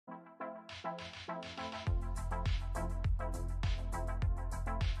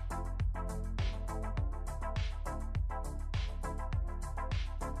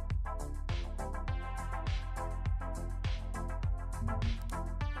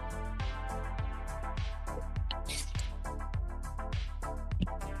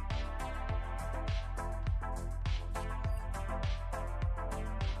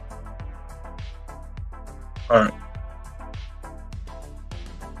All right.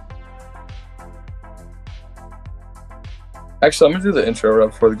 Actually, I'm gonna do the intro right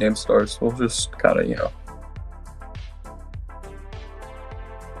before the game starts. We'll just kind of,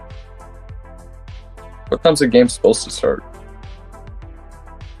 What time's the game supposed to start?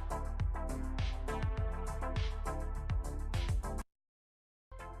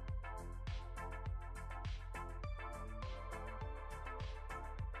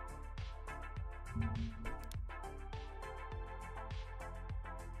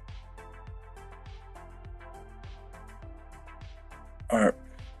 All right.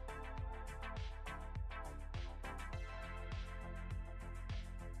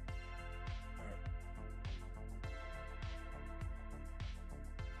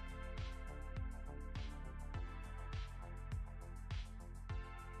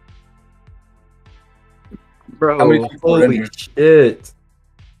 Bro, How many people are in holy here? shit.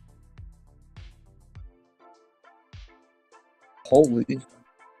 Holy.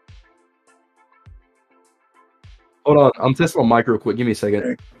 Hold on, I'm testing my mic real quick. Give me a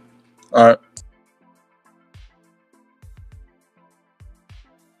second. All right.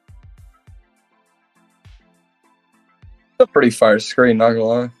 It's a pretty fire screen, not gonna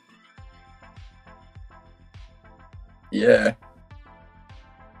lie. Yeah.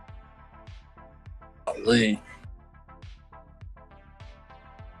 Golly.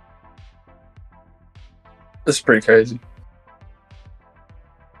 This is pretty crazy.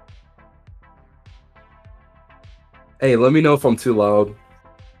 Hey, let me know if I'm too loud.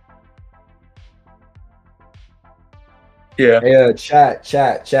 Yeah. Hey, chat.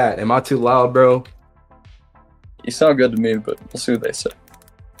 Am I too loud, bro? You sound good to me, but we'll see what they say.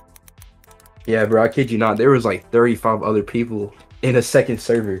 Yeah, bro, I kid you not. There was like 35 other people in a second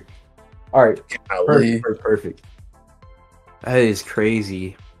server. All right, Golly. perfect. That is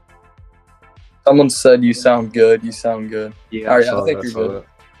crazy. Someone said you sound good. You sound good. Yeah, All right, I saw think that, you're saw good. that.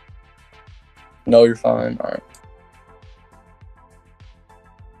 No, you're fine. All right.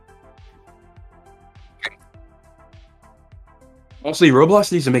 Honestly,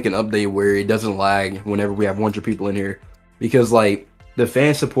 Roblox needs to make an update where it doesn't lag whenever we have 100 people in here, because like the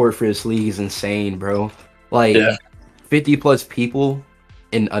fan support for this league is insane, bro. Like Yeah. 50 plus people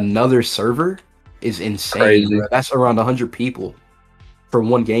in another server is insane. Crazy. Bro. That's around 100 people for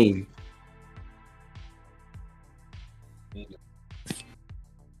one game.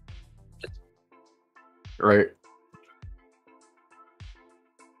 Right.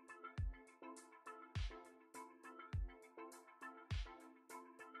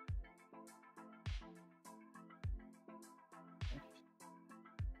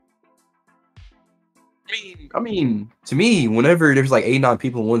 I mean, to me, whenever there's like 8, 9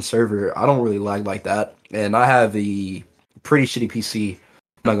 people in one server, I don't really lag like that. And I have the pretty shitty PC. I'm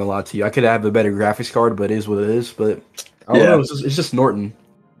not gonna lie to you. I could have a better graphics card, but it is what it is. But I don't know. It's just Norton.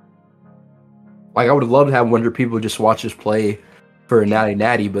 Like, I would love to have 100 people just watch us play for a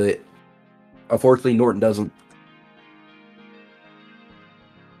natty, but unfortunately, Norton doesn't.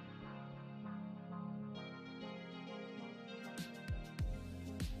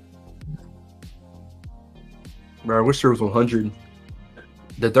 Bro, I wish there was 100.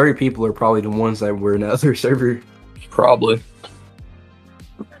 The 30 people are probably the ones that were in the other server. Probably.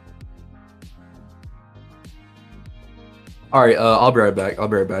 All right, I'll be right back.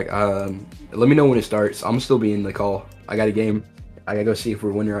 Let me know when it starts. I'm still be in the call. I got a game. I gotta go see if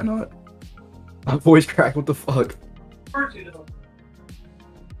we're winning or not. My voice crack. What the fuck?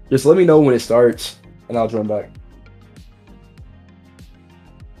 Just let me know when it starts, and I'll join back.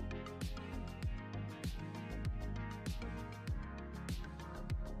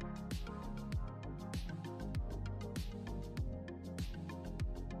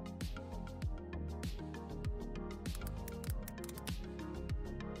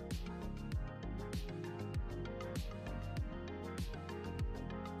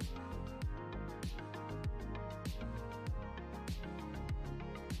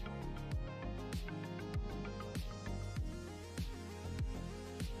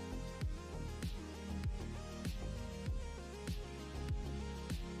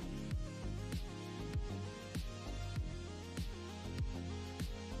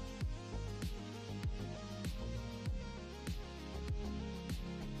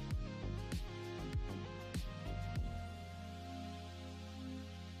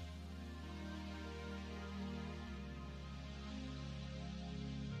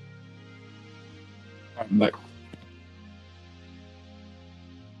 I'm back.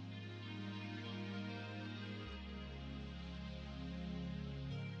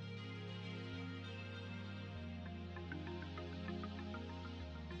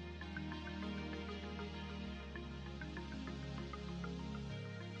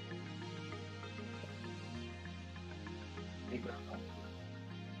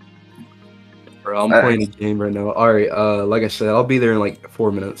 Bro, I'm playing a game right now. All right, like I said, I'll be there in like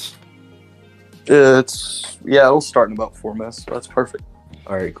 4 minutes. It'll start in about 4 minutes. So that's perfect.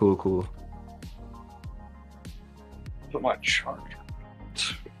 All right, cool. Put my charger.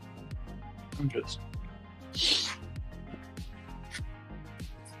 I'm just.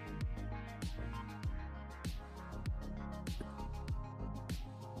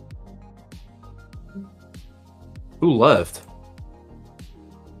 Who left?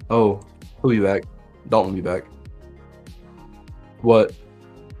 Oh, who'll be back? Dalton will be back. What?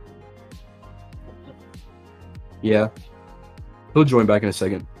 Yeah. He'll join back in a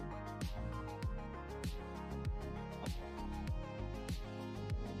second.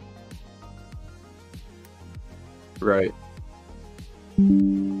 Right.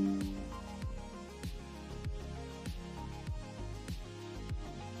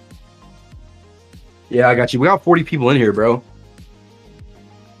 Yeah, I got you. We got 40 people in here, bro.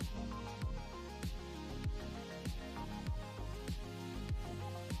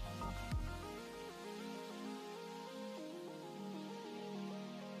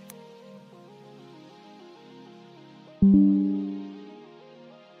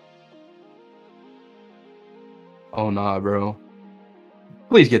 Oh, nah, bro.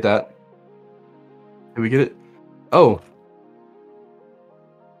 Please get that. Did we get it? Oh.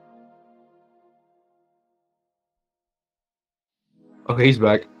 Okay, he's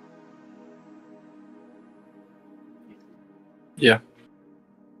back. Yeah.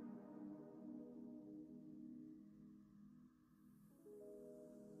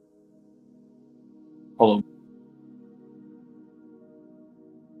 Hold on.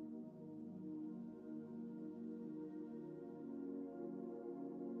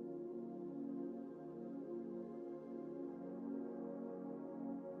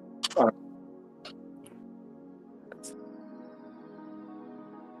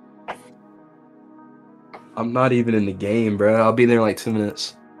 I'm not even in the game, bro. I'll be there in like 2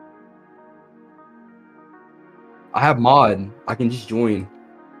 minutes. I have mod. I can just join.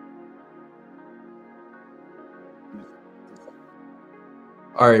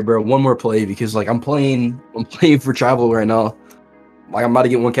 All right, bro. One more play because like I'm playing for travel right now. Like I'm about to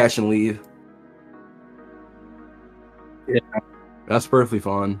get one cash and leave. Yeah. That's perfectly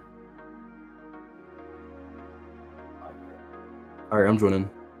fine. All right, I'm joining.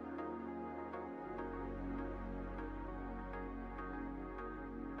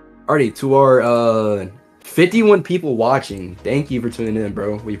 Alrighty, to our 51 people watching, thank you for tuning in,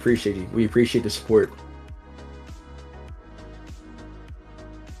 bro. We appreciate you. We appreciate the support.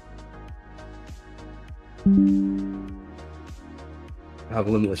 I have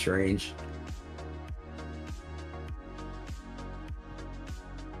limitless range.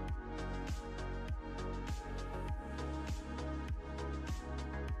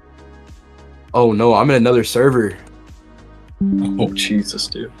 Oh no, I'm in another server. Oh, Jesus,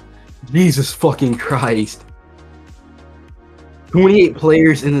 dude. Jesus fucking Christ. 28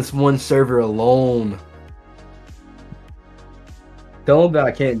 players in this one server alone. Tell them that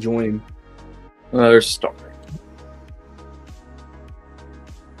I can't join. They're starting.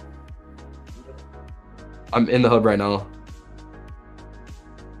 I'm in the hub right now.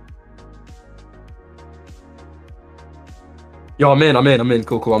 Yo, I'm in.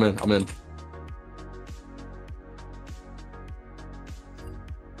 Cool, I'm in.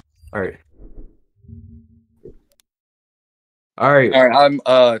 All right. I'm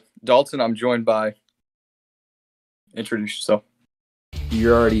Dalton. I'm joined by. Introduce yourself.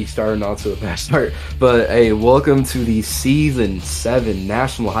 You're already starting off to a bad start. But hey, welcome to the Season 7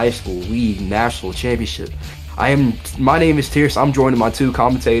 National High School League National Championship. My name is Tierce. I'm joining my two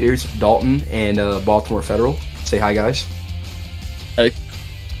commentators, Dalton and Baltimore Federal. Say hi, guys. Hey.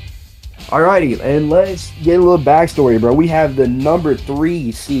 Alrighty, and let's get a little backstory, bro. We have the number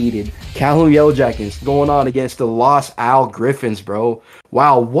 3 seeded Calhoun Yellow Jackets going on against the Los Al Griffins, bro.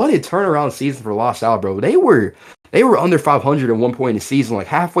 Wow, what a turnaround season for Los Al, bro. They were under 500 at one point in the season. Like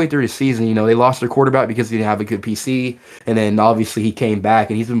halfway through the season, you know, they lost their quarterback because he didn't have a good PC, and then obviously he came back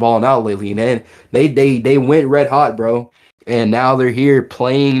and he's been balling out lately. And then they went red hot, bro. And now they're here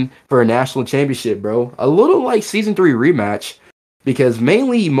playing for a national championship, bro. A little like Season 3 rematch. Because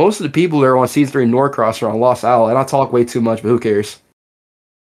mainly most of the people that are on Season 3 Norcross are on Los Al, and I talk way too much, but who cares?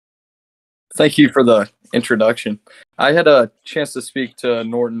 Thank you for the introduction. I had a chance to speak to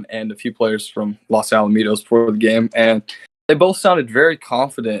Norton and a few players from Los Alamitos before the game, and they both sounded very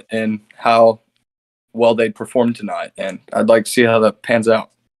confident in how well they performed tonight, and I'd like to see how that pans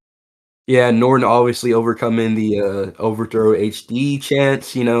out. Yeah, Norton obviously overcoming the overthrow HD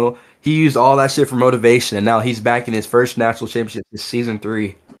chance. He used all that shit for motivation, and now he's back in his first national championship this season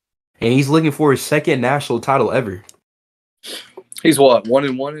 3, and he's looking for his second national title ever. He's what,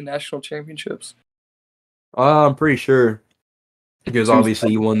 1-1 in national championships? I'm pretty sure, because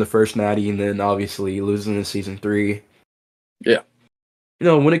obviously he won the first natty, and then obviously losing in season 3. Yeah.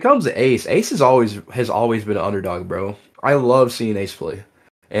 When it comes to Ace has always been an underdog, bro. I love seeing Ace play.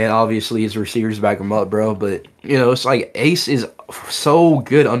 And obviously his receivers back him up, bro. But, it's like Ace is so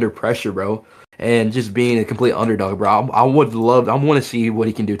good under pressure, bro. And just being a complete underdog, bro. I want to see what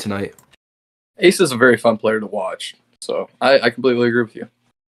he can do tonight. Ace is a very fun player to watch. So I completely agree with you.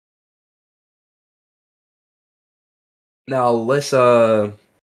 Now let's get a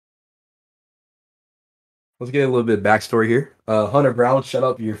little bit of backstory here. Hunter Brown, shut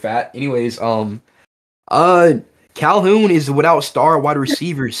up, you're fat. Anyways, Calhoun is without star wide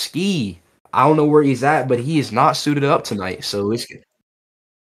receiver Ski. I don't know where he's at, but he is not suited up tonight. So it's good.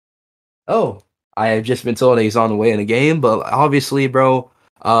 Oh, I have just been told that he's on the way in the game, but obviously, bro,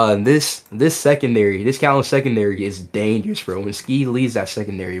 this Calhoun secondary is dangerous, bro. When Ski leads that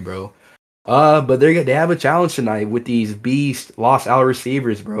secondary, bro. But they have a challenge tonight with these beast Los Al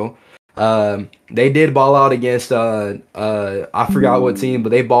receivers, bro. They did ball out against I forgot what team, but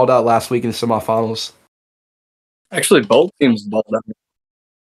they balled out last week in the semifinals. Actually, both teams balled out.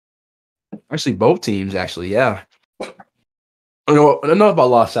 Actually, both teams, yeah. Enough about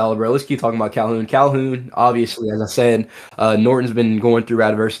Los Al, bro. Let's keep talking about Calhoun. Calhoun, obviously, as I said, Norton's been going through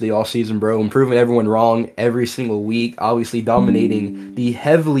adversity all season, bro, and proving everyone wrong every single week. Obviously, dominating the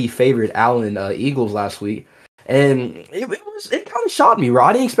heavily favored Allen Eagles last week, and it kind of shocked me, bro.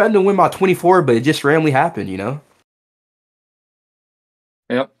 I didn't expect them to win by 24, but it just randomly happened,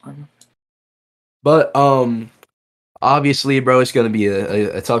 Yep. But obviously, bro, it's gonna be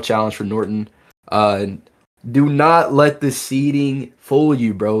a tough challenge for Norton. Do not let the seeding fool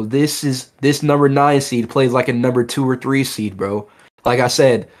you, bro. This number 9 seed plays like a number 2 or 3 seed, bro. Like I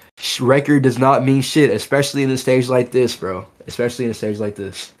said, record does not mean shit, especially in a stage like this, bro. Especially in a stage like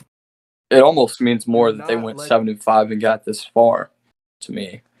this. It almost means more that they went 7-5 and got this far. To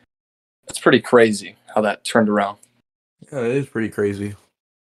me, it's pretty crazy how that turned around. Yeah, it is pretty crazy.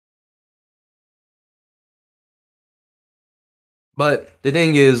 But the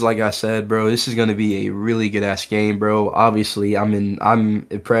thing is, like I said, bro, this is gonna be a really good ass game, bro. Obviously, I'm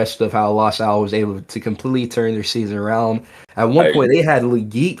impressed of how Los Al was able to completely turn their season around. At one point, they had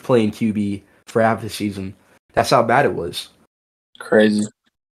Geek playing QB for half the season. That's how bad it was. Crazy.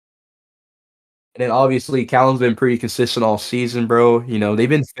 And then obviously, Callum's been pretty consistent all season, bro. They've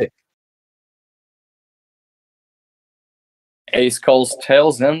been fit. Ace calls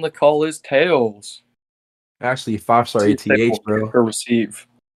tails, and the call is tails. Actually, 5-star ATH, bro. Or receive.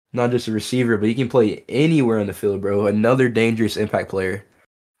 Not just a receiver, but he can play anywhere on the field, bro. Another dangerous impact player.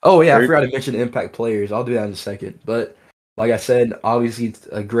 Oh, yeah, I forgot to mention impact players. I'll do that in a second. But like I said, obviously, it's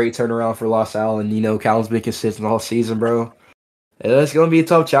a great turnaround for Los Al. And, Callum's been consistent all season, bro. And it's going to be a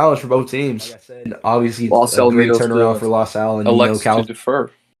tough challenge for both teams. Like I said, obviously, Los a great turnaround for Los Al. And, Callum to defer.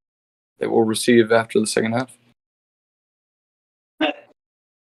 They will receive after the second half.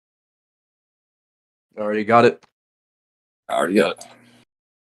 Already got it.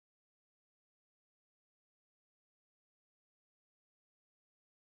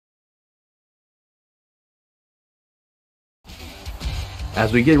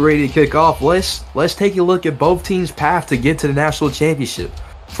 As we get ready to kick off, let's take a look at both teams' path to get to the national championship.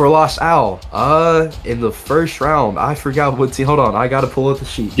 For Los Al, in the first round, I forgot what team. Hold on, I gotta pull up the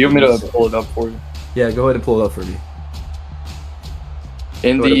sheet. You want me to pull it up for you? Yeah, go ahead and pull it up for me.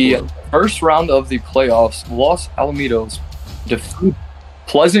 In the first round of the playoffs, Los Alamitos defeated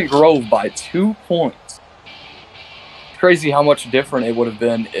Pleasant Grove by 2 points. It's crazy how much different it would have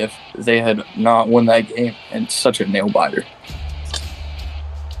been if they had not won that game, and such a nail-biter.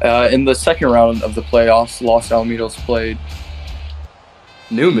 In the second round of the playoffs, Los Alamitos played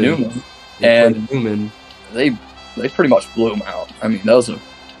Newman. And they pretty much blew them out. I mean, that was a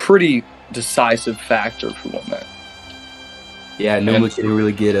pretty decisive factor for one man. Yeah, Newman didn't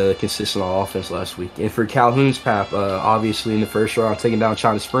really get a consistent offense last week. And for Calhoun's path, obviously in the first round, taking down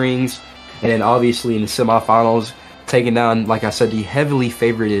China Springs. And then obviously in the semifinals, taking down, like I said, the heavily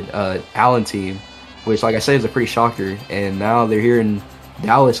favorited Allen team, which, like I said, is a pretty shocker. And now they're here in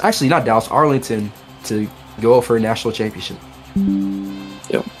Dallas. Actually, not Dallas, Arlington, to go for a national championship.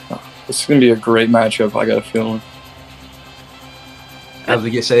 Yep. This is gonna be a great matchup. I got a feeling. As we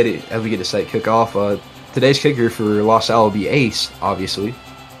get to say kickoff, today's kicker for Los Al will be Ace, obviously.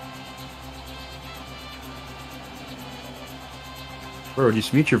 Bro,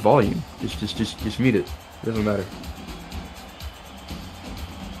 just mute your volume. Just mute it. It doesn't matter.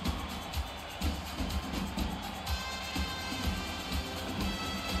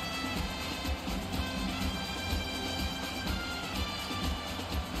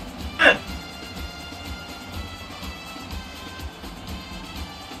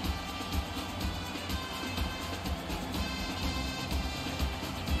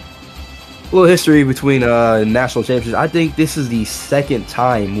 A little history between national championships. I think this is the second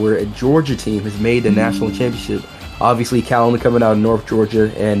time where a Georgia team has made the national championship. Obviously, Calhoun coming out of North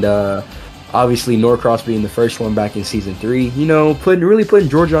Georgia, and obviously Norcross being the first one back in season 3. You know, really putting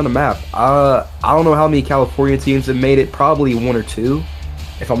Georgia on the map. I don't know how many California teams have made it. Probably 1 or 2,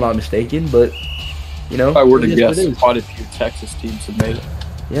 if I'm not mistaken. But you know, if I were to guess, quite a few Texas teams have made it.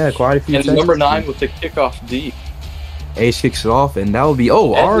 Yeah, quite a few. And number 9 with the kickoff D. Ace kicks it off, and that will be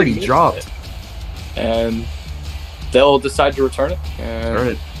already dropped. And they'll decide to return it.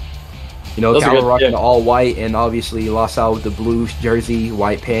 And you know, Calhoun rocking the all white, and obviously Los Al with the blue jersey,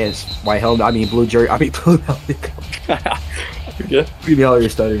 white pants, white helmet. I mean blue jersey. I mean blue helmet. You're good. You're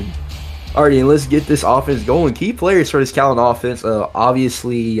stuttering. Alrighty, and let's get this offense going. Key players for this Calhoun offense.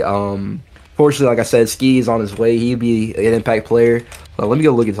 Obviously, fortunately, like I said, Ski is on his way. He'd be an impact player. Let me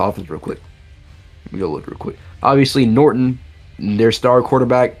go look at his offense real quick. Obviously, Norton, their star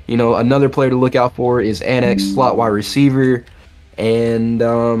quarterback. You know, another player to look out for is Annex, slot wide receiver. And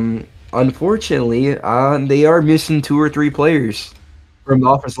unfortunately, they are missing 2 or 3 players from the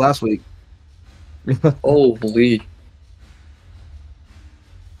offense last week. Holy.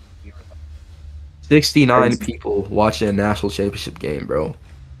 69 people watching a national championship game, bro.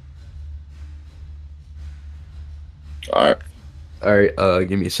 All right.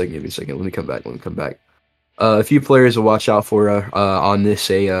 Give me a second. Let me come back. A few players to watch out for on this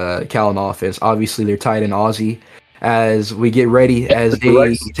Calhoun offense. Obviously, they're tight end Aussie. As we get ready, as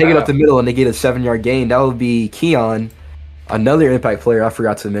they take it up the middle and they get a 7-yard gain, that would be Keon, another impact player I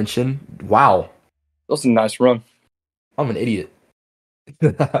forgot to mention. Wow. That was a nice run. I'm an idiot.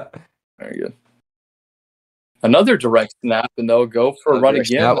 Very good. Another direct snap, and they'll go for a run again.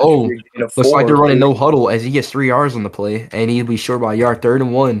 Snap. Oh, looks like they're running no huddle as he gets 3 yards on the play, and he'll be short by a yard, 3rd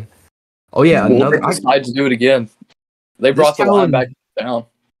and 1. Oh, yeah. Decide to do it again. They brought the line back down.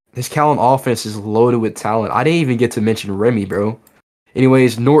 This Calhoun offense is loaded with talent. I didn't even get to mention Remy, bro.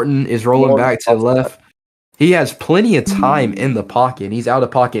 Anyways, Norton is rolling back to the left. He has plenty of time in the pocket. He's out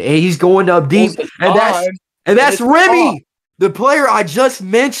of pocket. And he's going up deep. And that's Remy, the player I just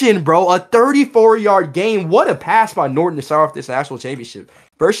mentioned, bro. A 34-yard gain. What a pass by Norton to start off this national championship.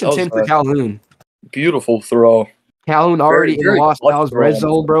 1st and 10 for Calhoun. Beautiful throw. Calhoun already in Los Al's red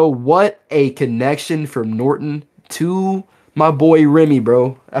zone, bro. What a connection from Norton to my boy Remy,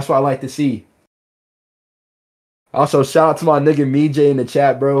 bro. That's what I like to see. Also, shout out to my nigga Mijay in the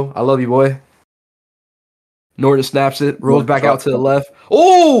chat, bro. I love you, boy. Norton snaps it, rolls back out to the left.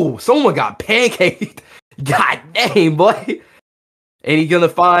 Oh, someone got pancaked. God dang, boy. And he's going to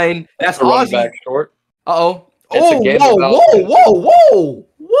find, that's Aussie. Back short. Uh-oh. Oh,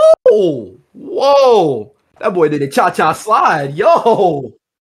 whoa. That boy did a cha-cha slide. Yo,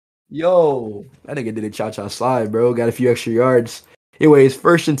 that nigga did a cha-cha slide, bro. Got a few extra yards. Anyways,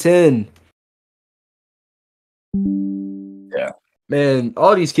 1st and 10. Yeah. Man,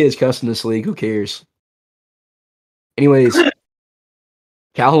 all these kids cuss in this league. Who cares? Anyways,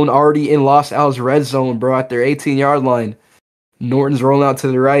 Calhoun already in Los Al's red zone, bro, at their 18-yard line. Norton's rolling out to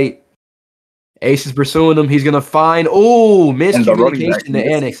the right. Ace is pursuing him. He's going to find, miscommunication to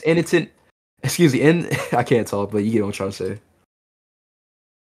Annex. I can't talk, but you get what I'm trying to say.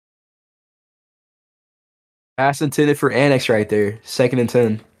 Pass intended for Annex right there. 2nd and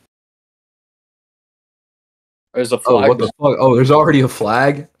 10. There's a flag. Oh, what the fuck? Oh, there's already a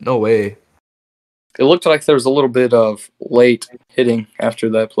flag? No way. It looked like there was a little bit of late hitting after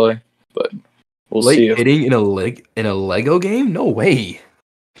that play, but we'll see. Late hitting in a Lego game? No way.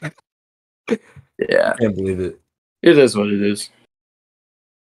 Yeah. I can't believe it. It is what it is.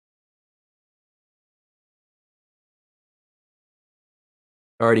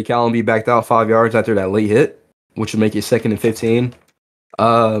 Already, Calhoun be backed out 5 yards after that late hit, which would make it 2nd and 15.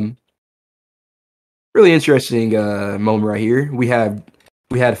 Really interesting moment right here. We had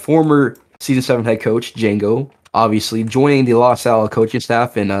former season 7 head coach Django, obviously joining the Los Al coaching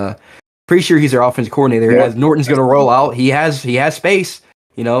staff, and pretty sure he's their offensive coordinator. As Norton's going to roll out, he has space,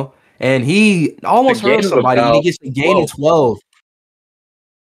 you know, and he almost hurt somebody. And he gets a gain of 12.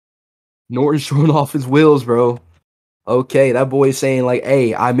 Norton's showing off his wheels, bro. Okay, that boy's saying like,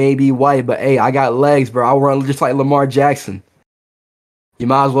 hey, I may be white, but hey, I got legs, bro. I'll run just like Lamar Jackson. You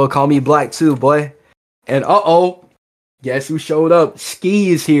might as well call me black too, boy. And guess who showed up? Ski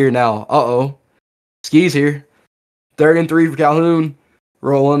is here now. Ski's here. 3rd and 3 for Calhoun.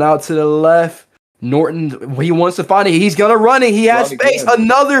 Rolling out to the left. Norton, he wants to find it. He's going to run it. He has space.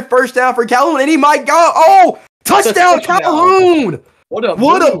 Another first down for Calhoun, and he might go. Oh, touchdown, Calhoun. What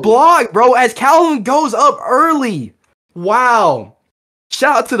a block, bro, as Calhoun goes up early. Wow.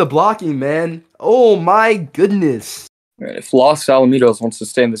 Shout out to the blocking, man. Oh, my goodness. If Los Alamitos wants to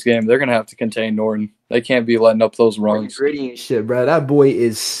stay in this game, they're going to have to contain Norton. They can't be letting up those runs. Gritty and shit, bro. That boy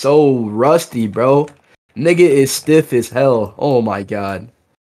is so rusty, bro. Nigga is stiff as hell. Oh, my God.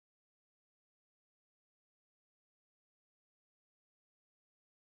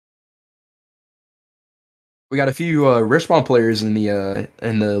 We got a few Respawn players in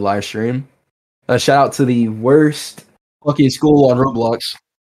the live stream. Shout out to the worst fucking school on Roblox.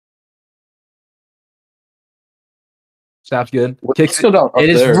 Sounds good. Kicks it. It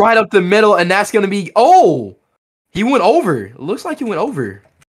is right up the middle, and that's gonna be. Oh, he went over. It looks like he went over.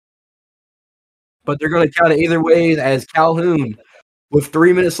 But they're gonna count it either way as Calhoun, with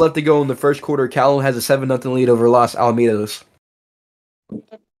 3 minutes left to go in the first quarter, Calhoun has a 7-0 lead over Los Alamitos.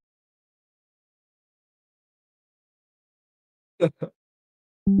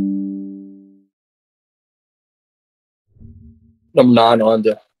 I'm not on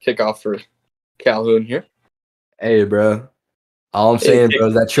to kickoff for Calhoun here. Hey, bro. All I'm saying, bro,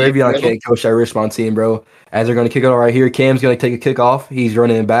 is that Travion can't coach that Respawn team, bro. As they're going to kick it out right here, Cam's going to take a kickoff. He's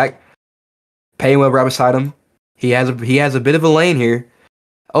running it back. Painweb right beside him. He has a bit of a lane here.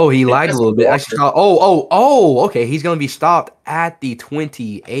 Oh, he lagged a little bit. Actually, okay. He's going to be stopped at the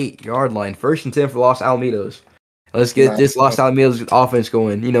 28-yard line. 1st and 10 for Los Alamitos. Let's get this Los Alamitos offense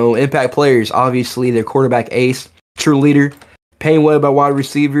going. You know, impact players, obviously, their quarterback ace, true leader. Painweb at wide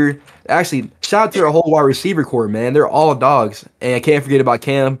receiver. Actually, shout out to their whole wide receiver core, man. They're all dogs. And I can't forget about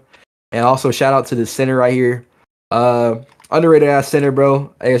Cam. And also shout out to the center right here. Underrated ass center,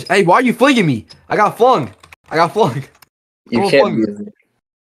 bro. Hey, why are you flinging me? I got flung. You can't be it.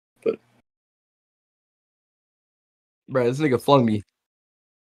 But bro, this nigga flung me.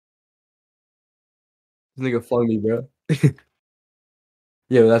 Bro.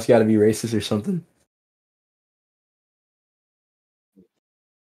 Yo, that's gotta be racist or something.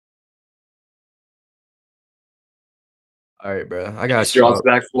 All right, bro. I got drops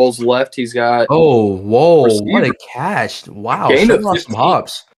back, rolls left. He's got. Oh, whoa! Receiver. What a catch! Wow, lost some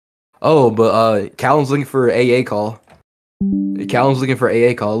hops. Oh, but Calhoun's looking for AA call. It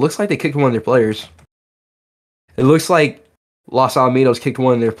looks like they kicked one of their players. It looks like Los Alamitos kicked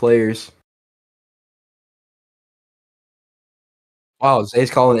one of their players. Wow, Zay's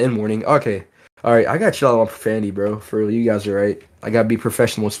calling in warning. Okay, all right. I got chill out on profanity, bro. For you guys are right. I gotta be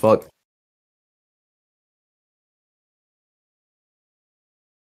professional as fuck.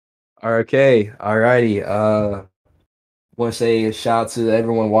 Okay, alrighty. Want to say a shout out to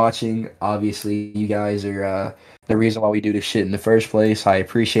everyone watching. Obviously, you guys are the reason why we do this shit in the first place. I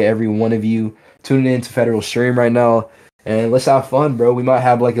appreciate every one of you tuning in to Federal Stream right now, and let's have fun, bro. We might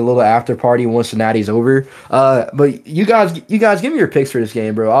have like a little after party once the Natty's over. But you guys, give me your picks for this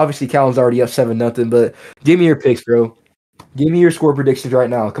game, bro. Obviously, Calhoun's already up 7-0, but give me your picks, bro. Give me your score predictions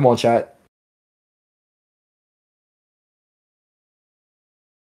right now. Come on, chat.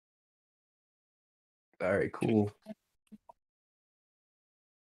 All right, cool.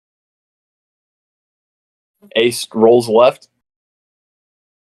 Ace rolls left.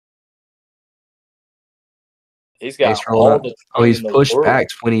 He's got all the time he's pushed back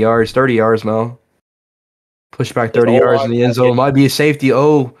 20 yards, 30 yards now. Push back 30 yards in the end zone. Might be a safety.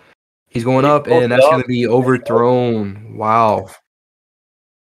 Oh, he's going up, and that's going to be overthrown. Wow.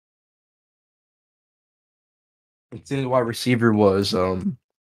 The wide receiver was,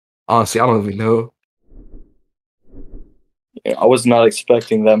 honestly, I don't even know. Yeah, I was not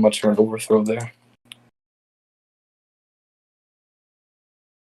expecting that much of an overthrow there.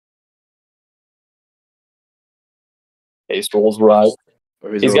 Ace rolls right.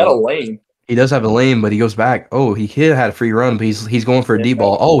 He's got a lane. He does have a lane, but he goes back. Oh, he had a free run, but he's going for a deep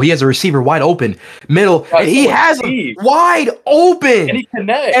ball. Oh, he has a receiver wide open, middle, and he has him wide open. And he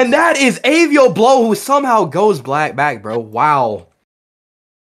connects. And that is Avio Blow, who somehow goes back, bro. Wow.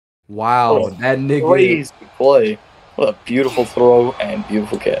 That nigga. Crazy play. What a beautiful throw and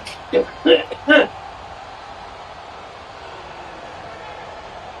beautiful catch.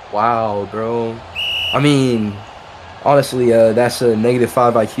 Wow, bro. I mean, honestly, that's a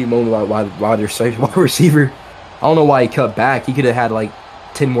 -5 IQ moment by their wide receiver. I don't know why he cut back. He could have had like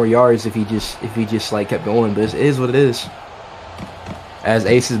 10 more yards if he just like kept going. But it is what it is. As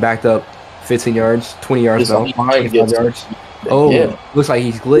Ace is backed up 15 yards, 20 yards now, 25 yards. Oh, yeah. Looks like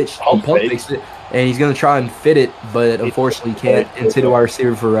he's glitched. Pump fixed it, and he's gonna try and fit it, but unfortunately can't. Into the wide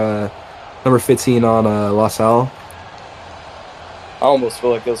receiver for number 15 on LaSalle. I almost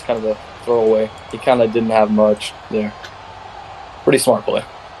feel like it was kind of a throwaway. He kind of didn't have much there. Pretty smart play.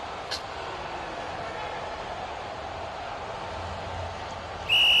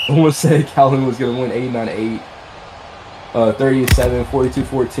 I want to say Calhoun was going to win 89-8, 30-7,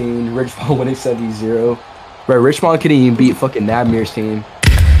 42-14. Richmond winning 70-0. Bro, Richmond couldn't even beat fucking Nabmir's team.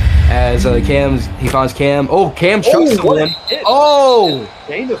 As he finds Cam. Oh, Cam chucks someone. Oh!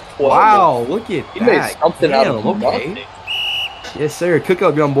 Wow, look at that. He made something out of nothing. Yes, sir. Cook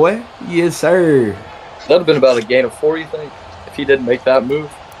up, young boy. Yes, sir. That would have been about a gain of 4, you think, if he didn't make that move?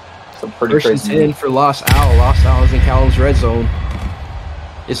 Some pretty First and 10 for Los Al. Los Al is in Calhoun's red zone.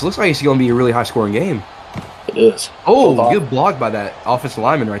 It looks like it's going to be a really high-scoring game. It is. Oh, good block by that offensive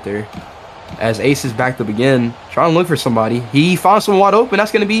lineman right there. As Ace is backed up again, trying to look for somebody. He found someone wide open.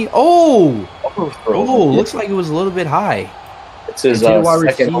 That's going to be... Oh! Looks like it was a little bit high. It's his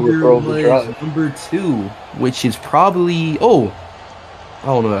second overthrow of the drive. Number 2, which is probably... Oh! I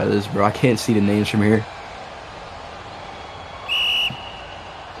don't know what that is, bro. I can't see the names from here.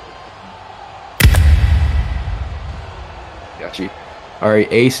 Got you. All right,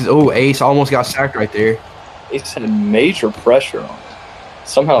 Ace is... Oh, Ace almost got sacked right there. Ace had major pressure on him.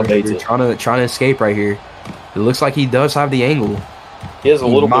 Somehow evades it. Trying to escape right here. It looks like he does have the angle. He has a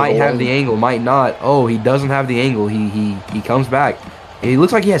little bit. Might have the angle, might not. Oh, he doesn't have the angle. He comes back. It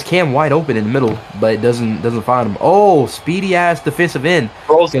looks like he has Cam wide open in the middle, but it doesn't find him. Oh, speedy ass defensive end.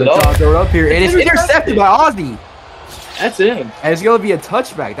 Throws it up. Throw it up here, and it's intercepted by Ozzy. That's in. And it's gonna be a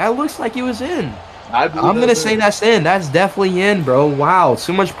touchback. That looks like it was in. I'm gonna say that's in. That's definitely in, bro. Wow,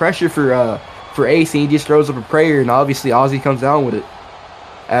 so much pressure for Ace, and he just throws up a prayer, and obviously Ozzy comes down with it.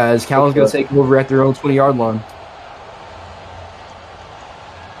 As Calhoun's going to take over at their own 20-yard line.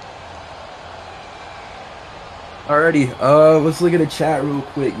 Alrighty, let's look at the chat real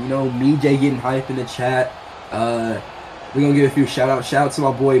quick. You know, me, Jay getting hype in the chat. We're going to give a few shout-outs. Shout out to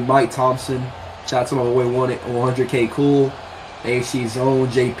my boy Mike Thompson. Shout out to my boy 100K Cool. AFC Zone,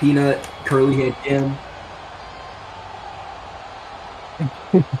 J Peanut, Curly Head Kim.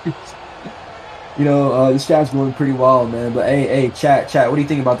 You know, this chat's going pretty wild, man. But hey, chat, what do you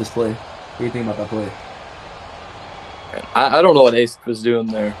think about this play? What do you think about that play? I don't know what Ace was doing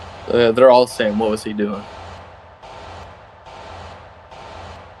there. They're all saying, what was he doing?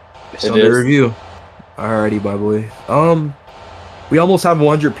 It's under review. Alrighty, my boy. We almost have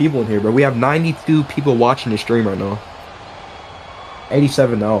 100 people in here, but we have 92 people watching the stream right now.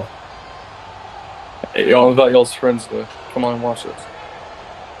 87 now. Hey, y'all invite y'all's friends to come on and watch this.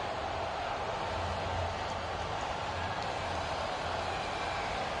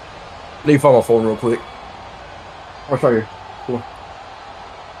 Let me find my phone real quick. Oh, sorry. Cool.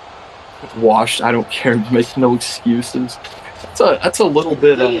 Washed. I don't care. Make no excuses. That's a little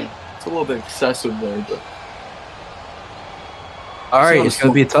bit. It's a little bit excessive there, but. All right, it's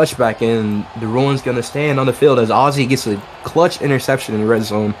gonna be a touchback, and the Ruin's gonna stand on the field as Ozzy gets a clutch interception in the red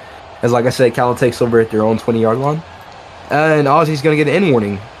zone. As like I said, Cal takes over at their own 20-yard line, and Ozzy's gonna get an end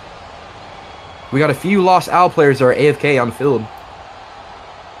warning. We got a few lost out players that are AFK on the field.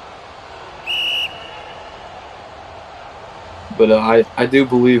 But I do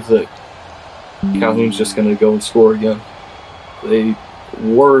believe that Calhoun's just going to go and score again. They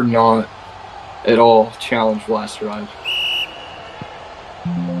were not at all challenged last drive.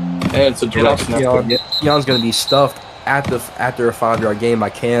 And it's a direct snap. Keon's going to be stuffed after a 5-yard gain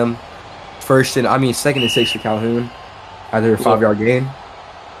by Cam. Second and 6 for Calhoun after a 5-yard gain.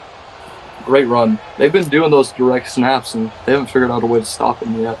 Great run. They've been doing those direct snaps, and they haven't figured out a way to stop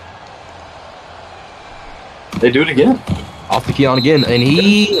him yet. They do it again. Off the Keon again, and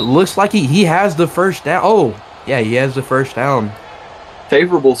he looks like he has the first down. Oh, yeah, he has the first down.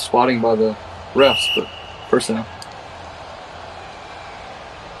 Favorable spotting by the refs, but first down.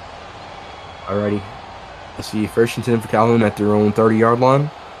 Alrighty. Let's see, first and 10 for Calhoun at their own 30-yard line.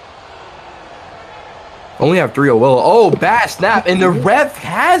 Only have 3 well. Oh, bad snap, and the ref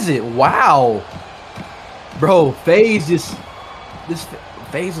has it. Wow. Bro, FaZe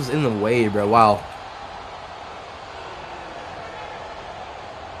was in the way, bro. Wow.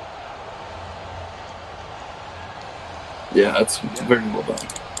 Yeah, that's very well done.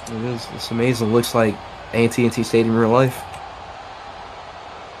 It is. It's amazing. It looks like AT&T Stadium in real life.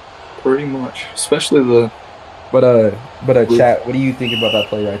 Pretty much, especially the. But chat. What do you think about that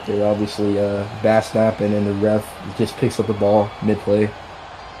play right there? Obviously, bad snap, and then the ref just picks up the ball mid play.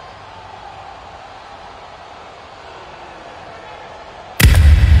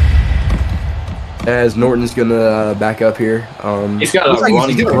 As Norton's gonna back up here. He's got looks like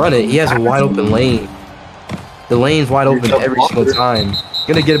he's gonna run it. He has a wide open lane. The lane's wide open every single time.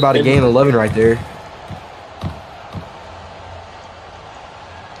 Gonna get about a game 11 right there.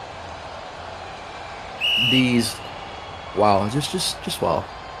 These, wow, just wow.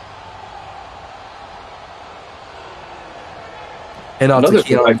 And out to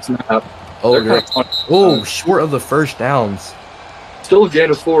Keon. Oh, short of the first downs. Still a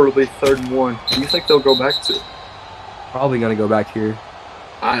gain of 4. It'll be 3rd and 1. Do you think they'll go back to? Probably gonna go back here.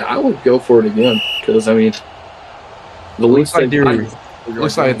 I would go for it again because I mean, the looks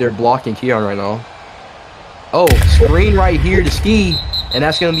like they're blocking Keon right now. Oh, screen right here to Ski, and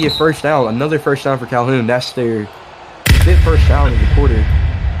that's gonna be a first down. Another first down for Calhoun. That's their 5th first down of the quarter.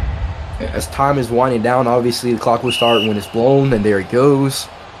 As time is winding down, obviously the clock will start when it's blown, and there it goes.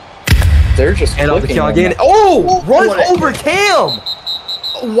 They're just and on the Cam again. Oh, runs over Cam.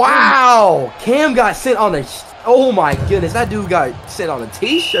 Wow, Cam got sent on a. Oh my goodness, that dude got sent on a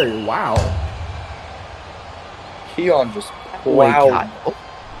T-shirt. Wow. Keon just wow.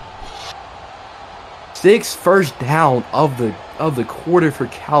 6th first down of the quarter for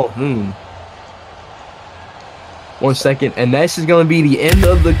Calhoun. 1 second, and this is going to be the end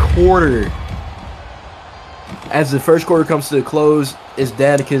of the quarter. As the first quarter comes to a close, it's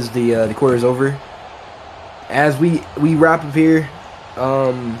dead because the quarter is over. As we wrap up here,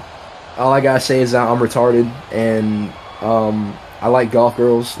 all I gotta say is that I'm retarded and I like golf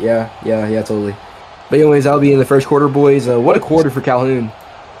girls. Yeah, totally. But anyways, that'll be in the first quarter, boys. What a quarter for Calhoun.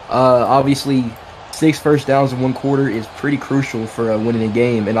 Obviously, 6 first downs in 1 quarter is pretty crucial for winning a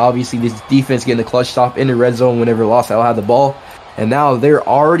game. And obviously, this defense getting the clutch stop in the red zone whenever LaSalle had the ball. And now they're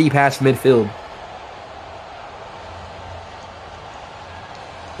already past midfield.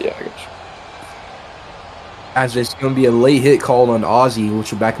 Yeah, I got you. As it's going to be a late hit called on Ozzy,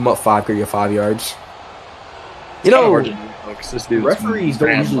 which will back him up 5 yards. You know, referees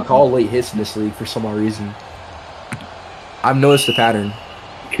don't usually call late hits in this league for some odd reason. I've noticed the pattern.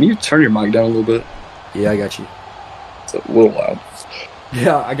 Can you turn your mic down a little bit? Yeah, I got you. It's a little loud.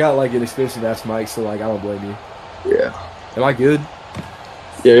 Yeah, I got like an expensive ass mic, so like I don't blame you. Yeah. Am I good?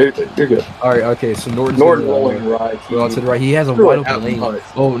 Yeah, you're good. All right, okay. So Norton rolling right. Well, to the right. He has a wide open lane.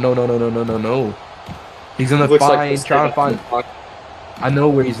 Oh no. He's gonna try and find. I know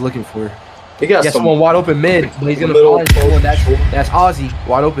where he's looking for. He got someone wide open mid, but he's gonna find someone. That's Ozzy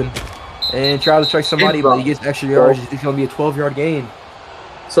wide open, and try to strike somebody, but he gets extra yards. It's gonna be a 12-yard gain.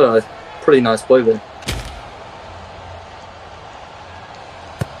 It's a pretty nice play there.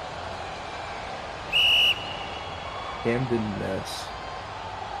 Camden Ness.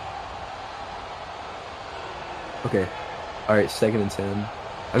 Okay. All right. 2nd and 10.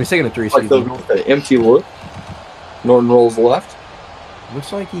 I mean, 2nd and 3. Like they'll go with an empty look. Norton rolls left.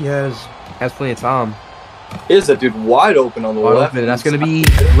 Looks like he has plenty of time. Is that dude wide open on the left? Open. That's going to be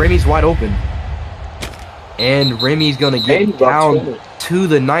Remy's wide open. And Remy's going to get down to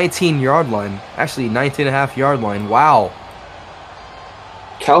the 19-yard line. Actually, 19.5-yard line. Wow.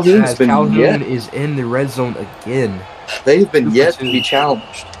 Calhoun is in the red zone again. They've been yet to be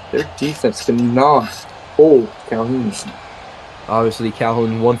challenged. Their defense cannot hold Calhoun. Obviously,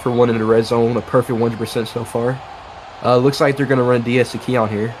 Calhoun 1 for 1 in the red zone. A perfect 100% so far. Looks like they're going to run DS to Keon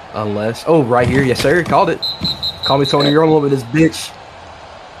here. Unless... Oh, right here. Yes, sir. Called it. Call me Tony. You're on with this bitch.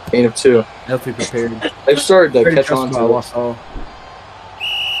 Gain of 2. Definitely prepared. They've started to catch on to it.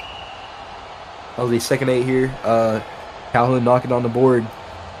 That'll be 2nd 8 here. Calhoun knocking on the board.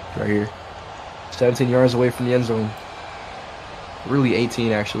 Right here. 17 yards away from the end zone. Really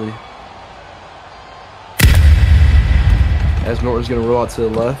 18, actually. As Norton's going to roll out to the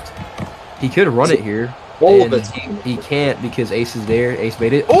left. He could run it here. And he can't because Ace is there. Ace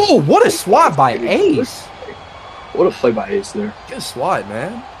made it. Oh, what a swat by Ace. What a play by Ace there. Good swat,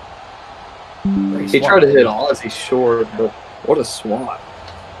 man. He tried to hit Ozzy short, but what a swat.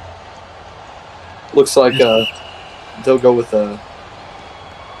 Looks like they'll go with a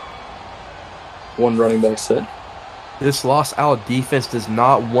 1 running back set. This LaSalle defense does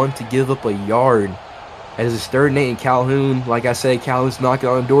not want to give up a yard. As it's 3rd and 8 in Calhoun. Like I said, Calhoun's knocking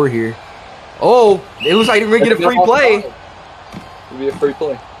on the door here. Oh, it looks like we're going to get a free play. It'll be a free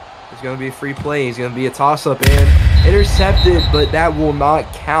play. It's going to be a free play. It's going to be a toss-up and intercepted, but that will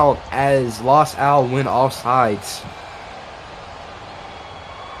not count as LaSalle went offsides.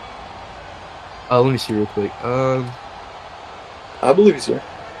 Let me see real quick. I believe he's here.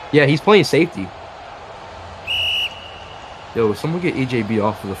 Yeah, he's playing safety. Yo, someone get EJB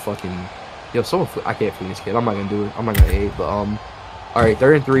off of the fucking... Yo, I can't flee this kid. I'm not going to do it. I'm not going to aid, but, All right,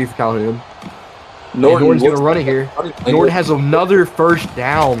 3rd and 3 for Calhoun. Norton's going to run it here. Norton has another first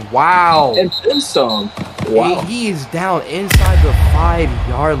down. Wow. And then some. Wow. He is down inside the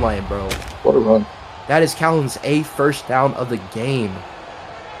 5-yard line, bro. What a run. That is Calhoun's 8th first down of the game.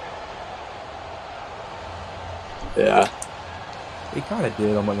 Yeah. He kind of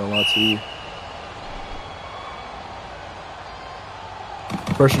did, I'm not going to lie to you.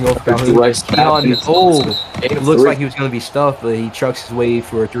 First and goal for Calhoun. It looks like he was going to be stuffed, but he trucks his way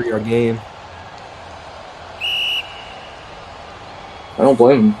for a 3-yard gain. I don't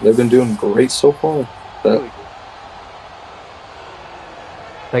blame them. They've been doing great so far. They're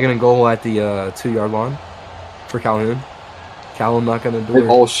going to go at the 2-yard line for Calhoun. Calhoun not going to do it. They've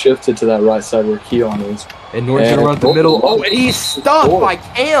all shifted to that right side where Keon is. And Norton's going to run up the middle. Oh, and he's stuffed by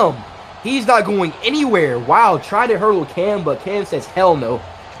Cam. He's not going anywhere. Wow, tried to hurdle Cam, but Cam says hell no.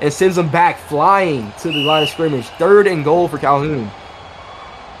 And sends him back flying to the line of scrimmage. 3rd and goal for Calhoun.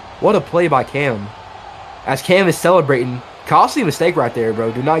 What a play by Cam. As Cam is celebrating. Costly mistake right there,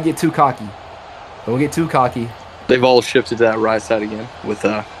 bro. Do not get too cocky. Don't get too cocky. They've all shifted to that right side again with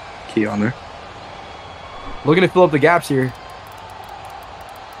Keon there. Looking to fill up the gaps here.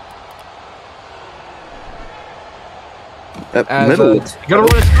 That middle. Gonna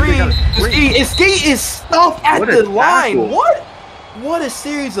run a screen. Ski is stuffed at the line. What a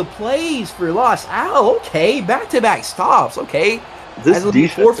series of plays for Los Al. Okay, back-to-back stops. Okay. This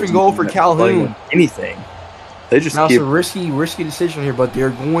defense 4th and goal for Calhoun. Anything. They just now it's a risky decision here, but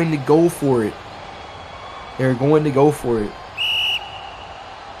they're going to go for it. They're going to go for it.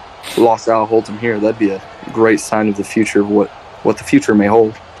 Los Al holds him here. That'd be a great sign of the future of what the future may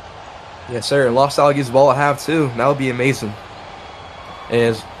hold. Yes, sir. And Los Al gets the ball at half, too. That would be amazing.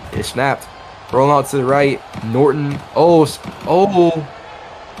 As it snapped. Rolling out to the right. Norton. Oh.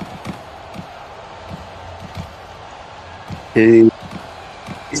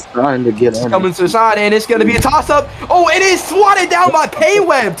 He's trying to get in. Coming to the side, and it's going to be a toss-up. Oh, it is swatted down by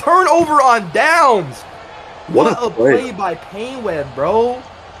Painweb. Turnover on downs. What a play by Painweb, bro.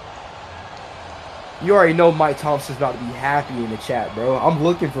 You already know Mike Thompson's about to be happy in the chat, bro. I'm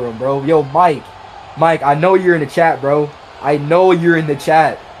looking for him, bro. Yo, Mike, I know you're in the chat, bro. I know you're in the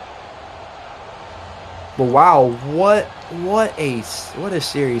chat. But wow, what a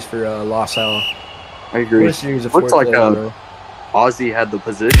series for Los Al. I agree. What a series of looks like bro. Ozzy had the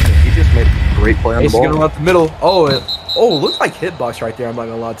position. He just made a great play on the ball. He's gonna run up the middle. Looks like hitbox right there. I'm not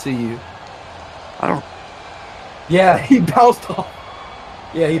gonna lie to you. Yeah, he bounced off.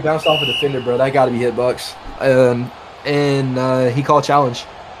 Yeah, he bounced off a defender, bro. That got to be hitbox. And he called challenge.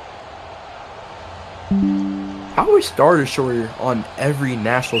 How are starters shorter on every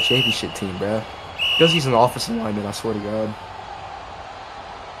national championship team, bro? Because he's an offensive lineman, I swear to God.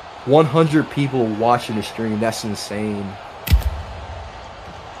 100 people watching the stream. That's insane.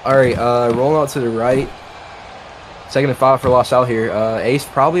 All right, rolling out to the right. 2nd and 5 for Los Al here. Ace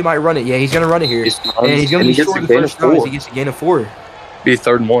probably might run it. Yeah, he's going to run it here. And he's going to be short the first down as he gets a gain of 4. Be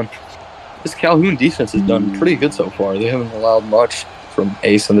 3rd and 1. This Calhoun defense has done pretty good so far. They haven't allowed much from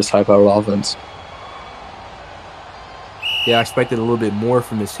Ace in this high-powered offense. Yeah, I expected a little bit more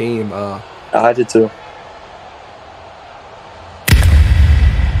from his team. I did too.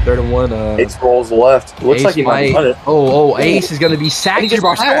 3rd and 1. Ace rolls left. Looks like he might run it. Ace is going to be sacked here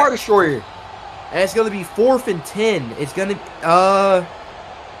by Star Destroyer. And it's going to be 4th and 10. It's going to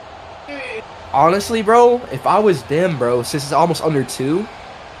honestly, bro, if I was them, bro, since it's almost under 2,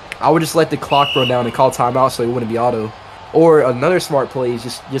 I would just let the clock run down and call timeout so it wouldn't be auto. Or another smart play is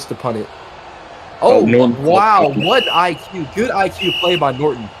just to punt it. Oh, wow. What IQ. Good IQ play by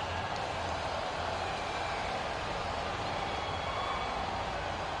Norton.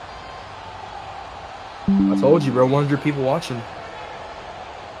 I told you, bro. 100 people watching.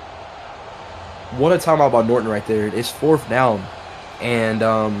 What a timeout by Norton right there. It's 4th down. And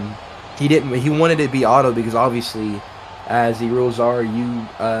he wanted it to be auto because obviously, as the rules are,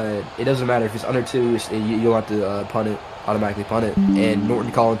 it doesn't matter if it's under 2, you don't have to punt it, automatically punt it. And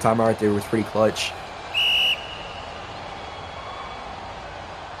Norton calling timeout right there was pretty clutch.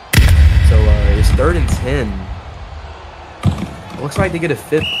 So it's 3rd and 10. Looks like they get a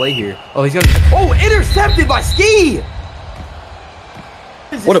 5th play here. Oh, he's gonna. Intercepted by Ski.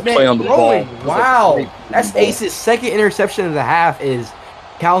 What a play on the ball! Wow, that's Ace's 2nd interception of the half. Is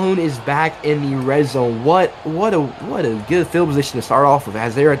Calhoun is back in the red zone. What a good field position to start off with,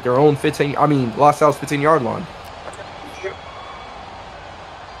 as they're at their own 15. I mean, Los Al's 15-yard line.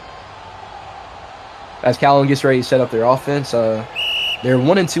 As Calhoun gets ready to set up their offense, they're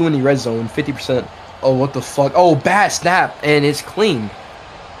 1 and 2 in the red zone, 50%. Oh, what the fuck? Oh, bad snap, and it's clean.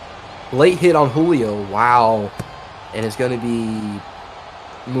 Late hit on Julio. Wow, and it's gonna be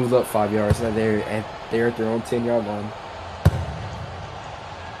Moved up 5 yards. And they're at their own 10-yard line.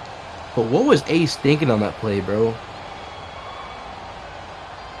 But what was Ace thinking on that play, bro?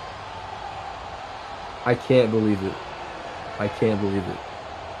 I can't believe it. I can't believe it.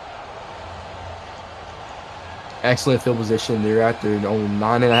 Excellent field position. They're at their own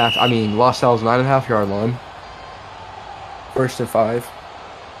 9.5. I mean, Los Sal's 9.5-yard line. 1st and 5.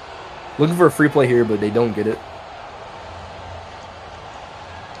 Looking for a free play here, but they don't get it.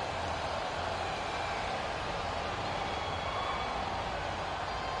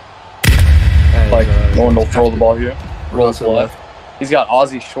 Like, no one will throw the ball here. Rolls to the left. He's got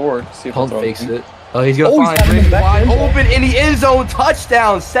Ozzy short. See if Pump he'll throw fakes it. Oh, he's going to find got him in Rennie the back wide end zone. open in the end zone.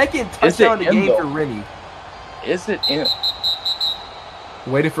 Touchdown. Second touchdown of the in, game though? for Rennie. Is it in?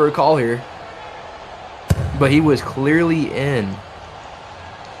 Waiting for a call here. But he was clearly in.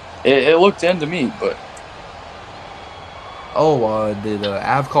 It looked in to me, but Oh, did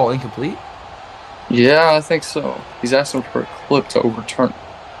Av call incomplete? yeah, I think so. He's asking for a clip to overturn.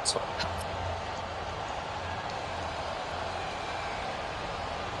 So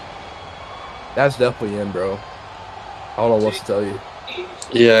That's definitely in, bro. I don't know what to tell you.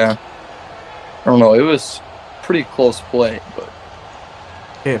 yeah, I don't know. It was pretty close play, but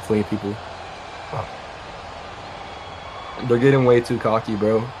Can't flee people. They're getting way too cocky,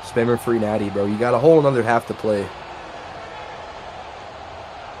 bro. Spamming free natty, bro. You got a whole another half to play.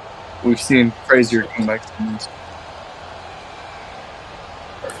 we've seen crazier comebacks than this.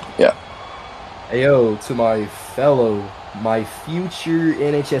 Yeah. Hey, yo, to my future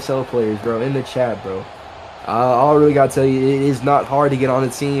NHSL players, bro, in the chat, bro. All I really got to tell you, it is not hard to get on the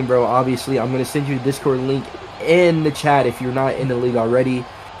team, bro. Obviously, I'm going to send you the Discord link in the chat if you're not in the league already.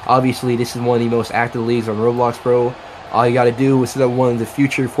 Obviously, this is one of the most active leagues on Roblox, bro. All you got to do is set up one of the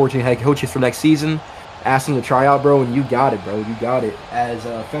future 14 head coaches for next season. Ask them to try out, bro, and you got it, bro. You got it. As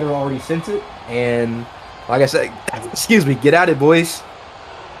Federer already sent it. And like I said, excuse me, get at it, boys.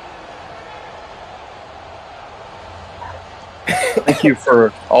 Thank you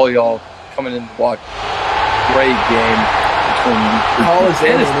for all y'all coming in to watch. Great game between Call is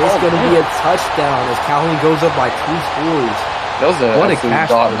in, and it's called going to in. be a touchdown as Calhoun goes up by 2 scores. That was a What a absolute catch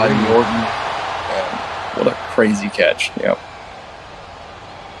dot by by Rennie. Norton. And what a crazy catch. Yep.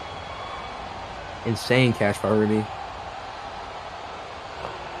 Insane catch by Rennie.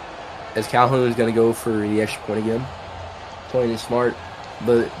 As Calhoun is going to go for the extra point again. Playing it smart.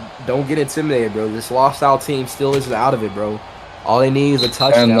 But don't get intimidated, bro. This lost out team still isn't out of it, bro. All they need is a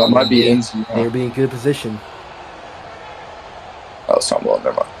touchdown. And that might be in. They'll be in good position. Oh, it's not well.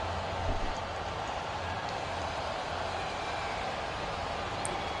 Never mind.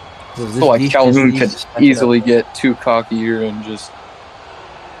 So I feel like Calhoun could easily get too cocky here and just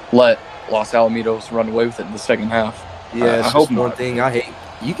let Los Alamitos run away with it in the second half. Yeah, it's I hope just one not. thing I hate.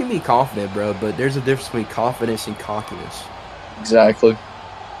 You can be confident, bro, but there's a difference between confidence and cockiness. Exactly.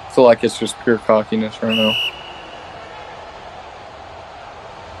 I feel like it's just pure cockiness right now.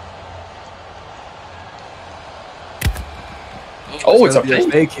 Oh, it's a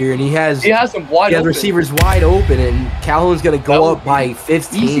fake here, and he has him wide open. receivers wide open, and Calhoun's gonna go up by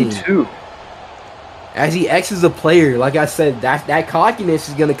 15. Easy too. As he X's a player, like I said, that cockiness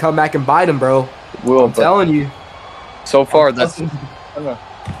is gonna come back and bite him, bro. It will, I'm telling you. So far, they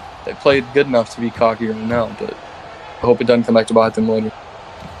played good enough to be cocky right now, but I hope it doesn't come back to bite them later.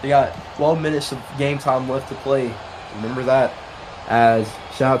 They got 12 minutes of game time left to play. Remember that. As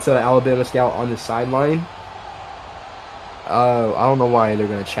shout out to the Alabama scout on the sideline. I don't know why they're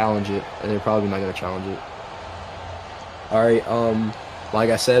gonna challenge it, and they're probably not gonna challenge it. All right. Like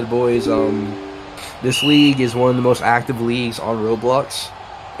I said, boys. This league is one of the most active leagues on Roblox,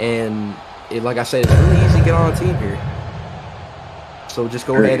 and like I said, it's really easy to get on a team here. So just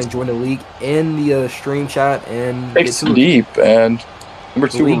go ahead and join the league in the stream chat and It's deep, and number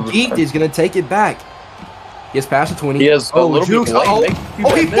the two. league geek is gonna take it back. Gets past the 20. He has a little bit of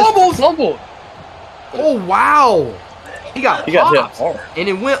he fumbled. Oh wow! He got hit popped, hard. and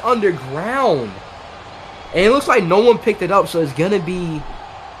it went underground. And it looks like no one picked it up, so it's gonna be.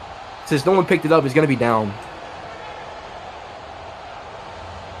 Since no one picked it up, it's gonna be down.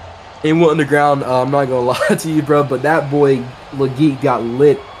 It went underground. I'm not gonna lie to you, bro, but that boy Lageet got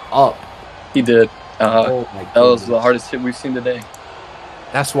lit up. He did. Oh my That was the goodness. hardest hit we've seen today.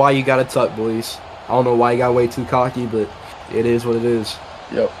 That's why you gotta tuck, boys. I don't know why you got way too cocky, but it is what it is.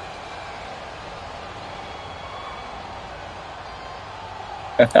 Yep.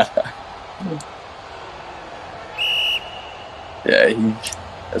 Yeah, he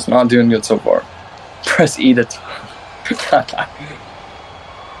is not doing good so far. Press E to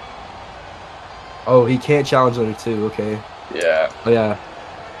Oh, he can't challenge under 2. Okay. Yeah. Oh yeah.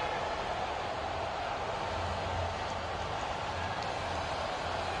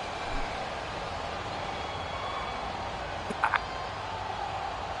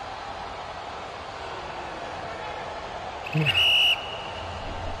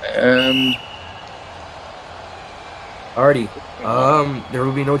 And Alrighty. There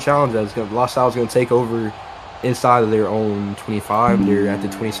will be no challenge. Los Al's going to take over inside of their own 25. They're at the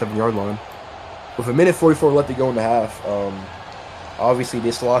 27-yard line. With a minute 44 left to go in the half, obviously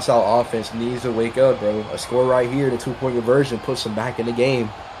this Los Al offense needs to wake up, bro. A score right here, the 2-point conversion puts them back in the game.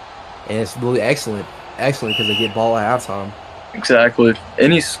 And it's really excellent. Excellent because they get ball at halftime. exactly.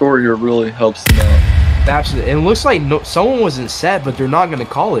 Any score here really helps them out. Absolutely. And it looks like someone wasn't set, but they're not going to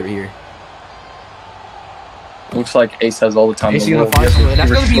call it here. Looks like Ace has all the time. Ace going to find someone.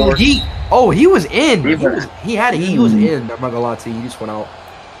 That's going to be Legit. Oh, he was in. He was in. I'm not going to lie to you. He just went out.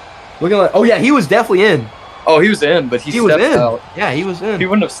 Looking like, oh, yeah, he was definitely in. Oh, he was in, but he was stepped in. out. Yeah, he was in. He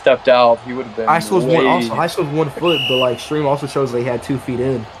wouldn't have stepped out. He would have been. High school's 1 foot, but like stream also shows they had 2 feet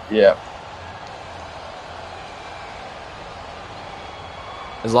in. Yeah.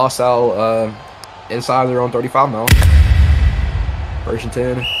 Is Los Al inside their own 35 now. First and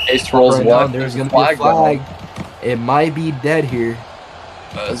 10. Ace rolls right left. There's going to be a flag. It might be dead here.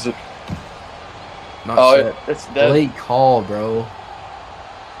 Is it? Not set. It's dead. Late call, bro.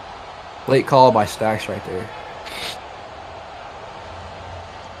 Late call by Stacks right there.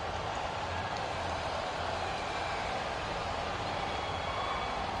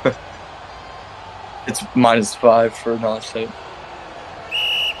 It's -5 for not safe.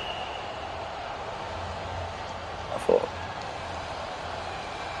 I thought.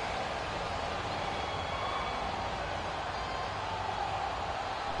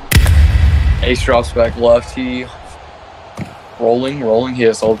 Ace drops back left. He rolling. He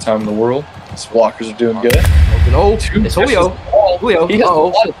has all the time in the world. His blockers are doing good. It's Julio. Julio. He has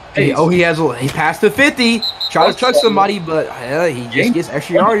a lot of pace. He passed the 50. Try to touch somebody, but he just gets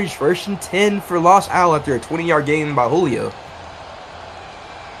extra yardage. First and 10 for Los Al after a 20-yard gain by Julio.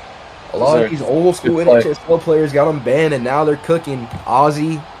 A lot of these old school NHSL players got them banned, and now they're cooking.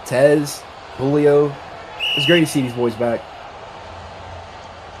 Ozzy, Tez, Julio. It's great to see these boys back.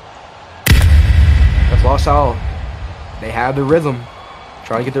 That's Los Al. They have the rhythm.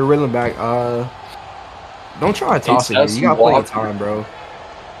 Try to get their rhythm back. Don't try to toss it here. You got plenty of time, bro.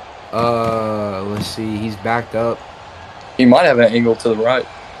 Let's see. He's backed up. He might have an angle to the right.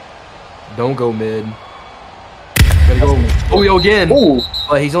 Don't go mid. Gotta go Julio again. Ooh.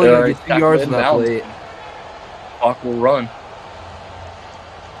 But he's only going to get 2 yards from that play. Clock will run.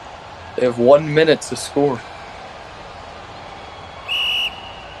 They have 1 minute to score.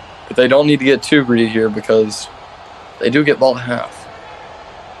 But they don't need to get too greedy here because they do get ball at half.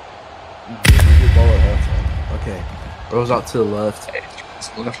 Okay. Rolls out to the left.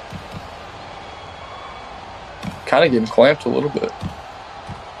 Kind of getting clamped a little bit.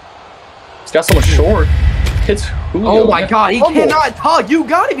 He's got someone short. Hits Julio. Oh my god, he cannot talk. You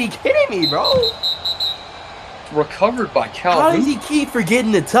gotta be kidding me, bro. Recovered by Calhoun. How does he keep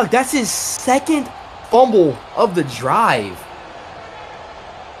forgetting to tuck? That's his second fumble of the drive.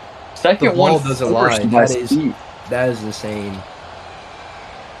 Second one doesn't lie. That is insane.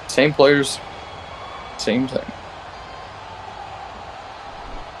 Same players, same thing.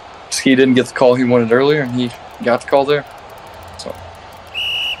 Ski didn't get the call he wanted earlier, and he got the call there. So,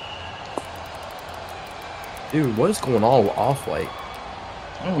 dude, what is going on with Off-White?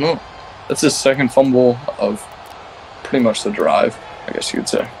 I don't know. That's his second fumble of pretty much the drive, I guess you could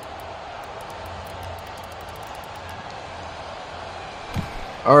say.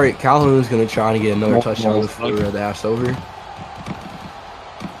 All right, Calhoun's going to try to get another touchdown before the half's over.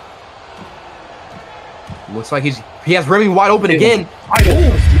 Looks like he has Remy wide open again.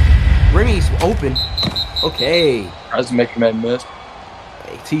 Remy's open. Okay. Tries to make a man miss.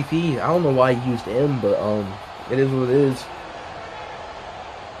 Hey, TP, I don't know why he used M, but it is what it is.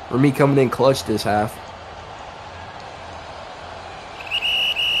 Remy coming in clutch this half.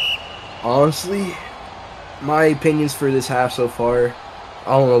 Honestly, my opinions for this half so far,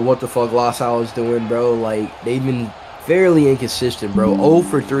 I don't know what the fuck Los Al is doing, bro. Like, they've been fairly inconsistent, bro. 0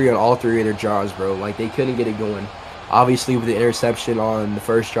 for 3 on all 3 of their drives, bro. Like, they couldn't get it going. Obviously, with the interception on the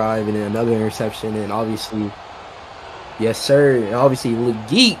first drive and then another interception, and obviously, yes, sir, and obviously,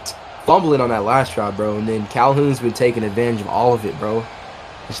 Legit fumbling on that last drive, bro. And then Calhoun's been taking advantage of all of it, bro.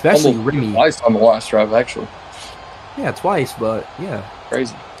 Especially Remy. Twice on the last drive, actually. Yeah, twice, but yeah.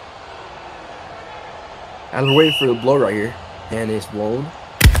 Crazy. As we're waiting for the blow right here, and it's blown.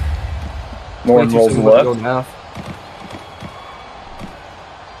 Norton rolls left.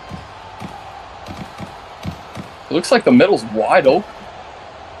 It looks like the middle's wide open,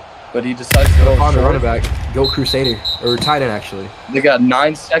 but he decides to go on the running back. Go Crusader, or tight end actually. They got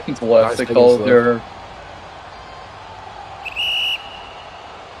 9 seconds left. They call their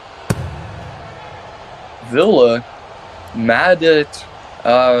Villa mad at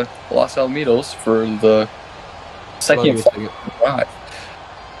Los Alamitos for the second drive.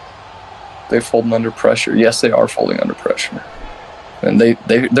 They're folding under pressure. Yes, they are folding under pressure. And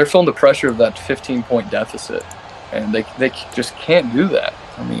they're feeling the pressure of that 15-point deficit. And they just can't do that.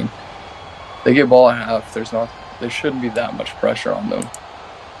 I mean, they get ball at half. There shouldn't be that much pressure on them.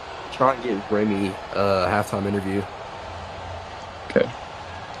 Try and get Remy a halftime interview. Okay.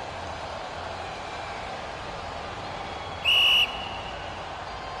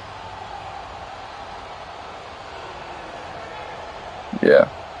 Yeah.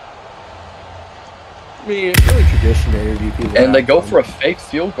 I mean, it's really tradition to interview people. And they go for a fake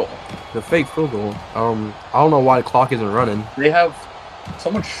field goal. The fake field goal. I don't know why the clock isn't running. They have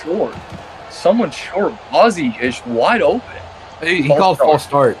someone short. Ozzy is wide open. He called false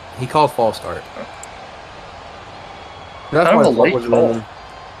start. He called false start. That's kind why of a late call.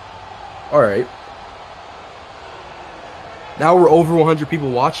 All right. Now we're over 100 people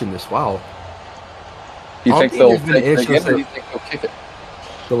watching this. Wow. You think they'll kick it?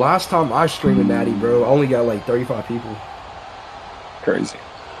 The last time I streamed with Natty, bro, I only got like 35 people. Crazy.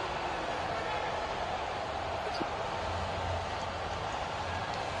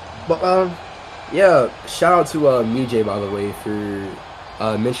 But yeah, shout out to Mijay, by the way,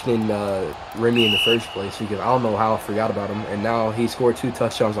 for mentioning Remy in the first place, because I don't know how I forgot about him, and now he scored 2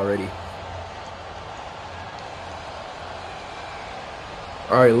 touchdowns already.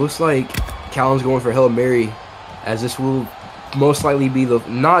 All right, looks like Calhoun's going for Hail Mary, as this will most likely be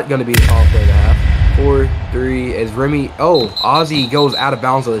not going to be the final play of the half. 4-3 as Remy. Oh, Ozzy goes out of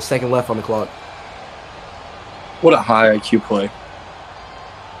bounds on the second left on the clock. What a high IQ play.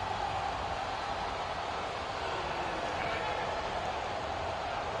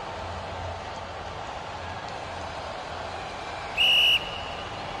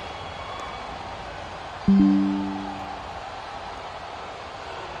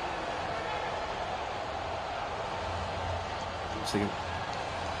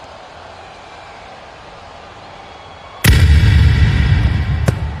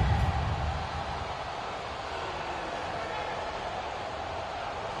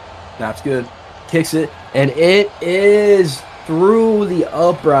 Snap's good. Kicks it, and it is through the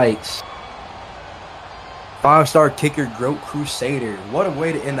uprights. 5-star kicker, Groat Crusader. What a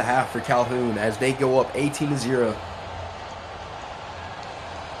way to end the half for Calhoun as they go up 18-0.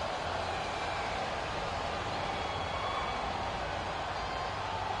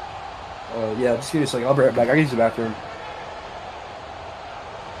 Yeah, just give me a second. I'll be right back. I can use the bathroom.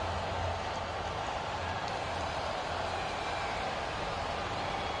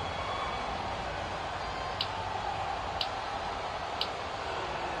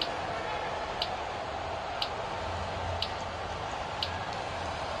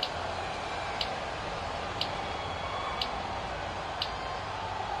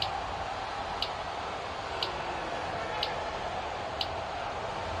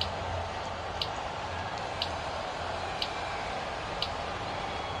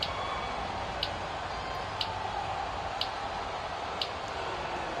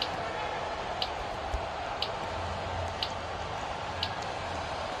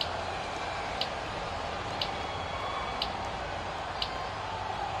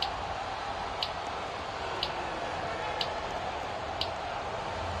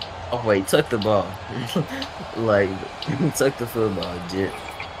 Oh wait, tuck the ball. Like, tuck the football, Jit.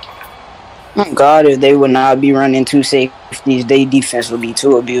 Oh God, if they would not be running 2 safeties, their defense would be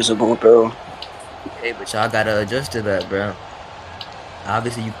too abusable, bro. Hey, but y'all gotta adjust to that, bro.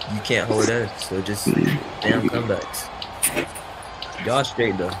 Obviously, you can't hold us, so just damn comebacks. Y'all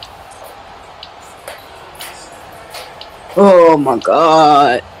straight though. Oh my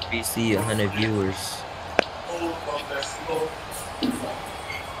God. BC 100 viewers.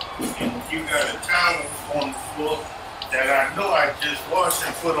 You got a towel on the floor that I know I just washed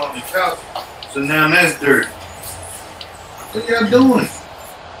and put on the couch, so now that's dirty. What y'all doing?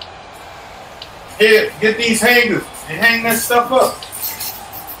 Here, get these hangers and hang that stuff up.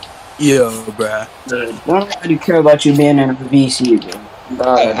 Yo, bruh. Don't nobody care about you being in a VC, bro.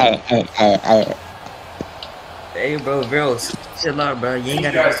 God. Hey, bro, chill out, bro. You ain't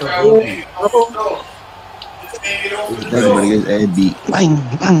gotta be so goofy. Everybody gets a beat.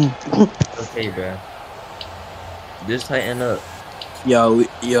 Okay, bro. Just tighten up. Yo,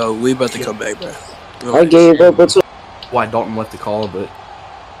 we about to come back, bro. I gave up. What's up? Why Dalton left the call, but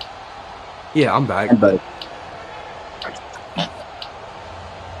yeah, I'm back.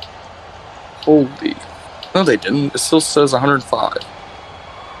 Holy. No, they didn't. It still says 105.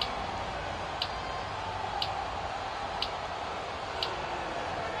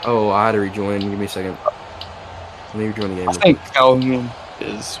 Oh, I had to rejoin. Give me a second. When you're doing the game. I think Calhoun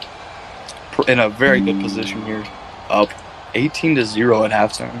is in a very good position here, up 18-0 at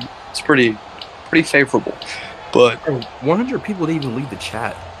halftime. It's pretty favorable, but 100 people didn't even leave the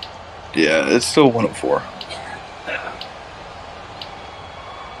chat. yeah, it's still 104.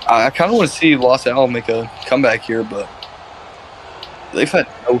 I kind of want to see Los Al make a comeback here, but they've had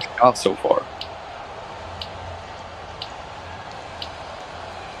no shot so far.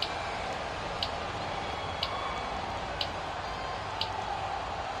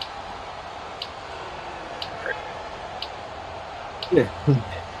 Yeah.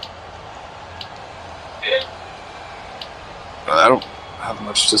 I don't have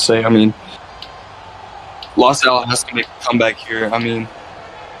much to say. I mean, Los Al has to make a comeback here. I mean,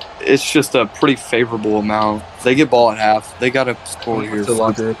 it's just a pretty favorable amount. If they get ball at half, they got to score here. To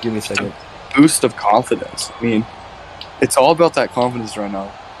locker. Give me a second. Boost of confidence. I mean, it's all about that confidence right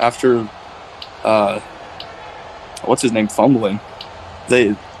now. After, what's his name, fumbling,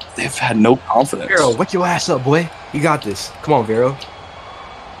 they've had no confidence. Vero, wake your ass up, boy. You got this. Come on, Vero.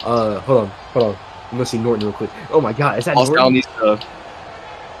 Hold on. I'm gonna see Norton real quick. Oh my God, is that Los Al Norton? needs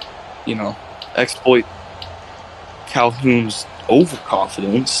to, exploit Calhoun's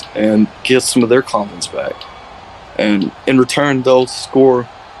overconfidence and get some of their confidence back. And in return, they'll score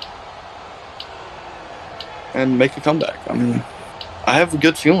and make a comeback. I mean, I have a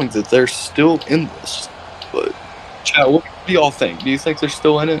good feeling that they're still in this. But, chat, what do y'all think? Do you think they're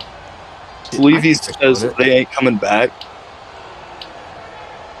still in it? Levy says they ain't coming back.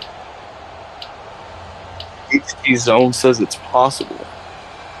 HT Zone says it's possible.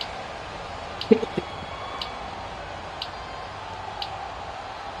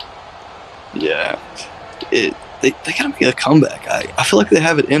 Yeah, they gotta make a comeback. I feel like they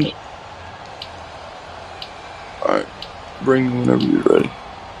have it in it. All right, bring me whenever you're ready.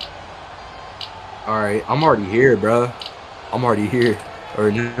 All right, I'm already here, bro. I'm already here.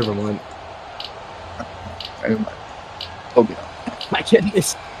 Or never mind. Okay. My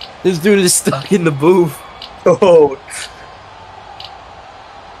goodness, this dude is stuck in the booth. Oh,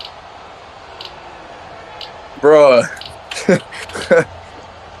 bruh.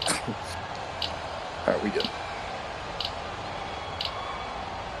 All right, we good.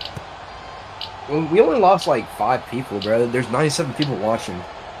 Well, we only lost like 5 people, bro. There's 97 people watching.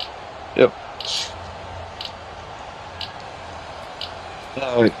 Yep.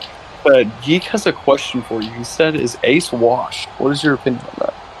 But Geek has a question for you. He said, "Is Ace washed?" What is your opinion on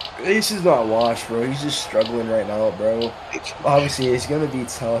that? Ace is not washed, bro. He's just struggling right now, bro. Obviously, it's going to be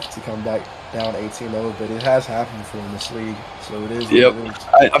tough to come back down 18-0, but it has happened for in this league, so it is. Yep. What it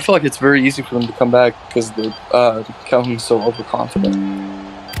is. I feel like it's very easy for them to come back because the Calhoun's so overconfident.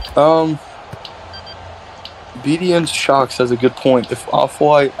 BDN Shocks has a good point. If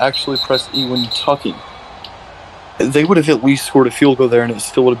Off-White actually pressed E when tucking, they would have at least scored a field goal there, and it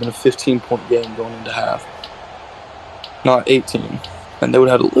still would have been a 15-point game going into half, not 18. And they would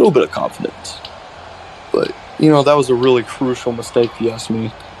have had a little bit of confidence. But, that was a really crucial mistake, if you ask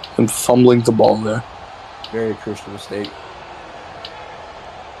me, him fumbling the ball there. Very crucial mistake.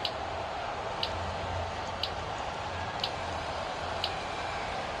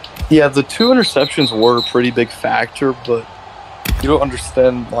 Yeah, the 2 interceptions were a pretty big factor, but you don't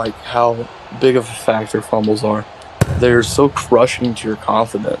understand, how big of a factor fumbles are. They're so crushing to your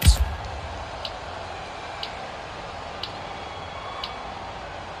confidence.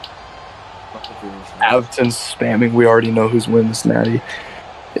 Aventon's spamming. We already know who's winning this natty.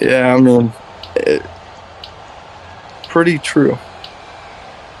 Yeah, I mean, pretty true.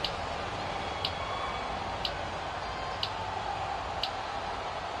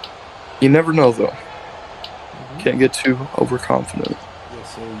 You never know, though. Can't get too overconfident. Yeah,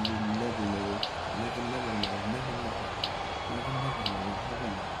 so you never know. Never know.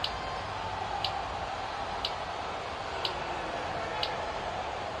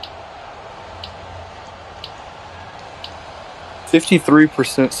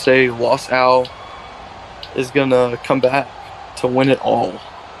 53% say Los Al is gonna come back to win it all.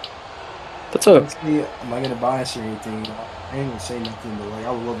 That's a. I'm not gonna bias or anything. I ain't gonna say nothing, but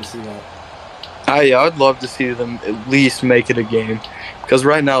I would love to see that. I'd love to see them at least make it a game, because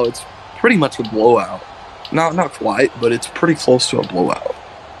right now it's pretty much a blowout. Not quite, but it's pretty close to a blowout.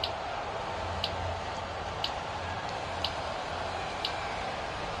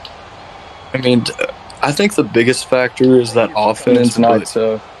 I mean, I think the biggest factor is that offense, but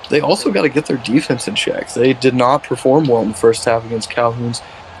they also got to get their defense in check. They did not perform well in the first half against Calhoun's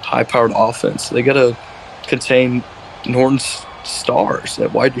high-powered offense. They got to contain Norton's stars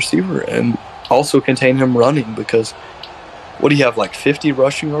at wide receiver and also contain him running, because what do you have, 50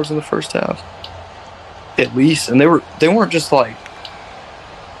 rushing yards in the first half? at least, and they weren't just like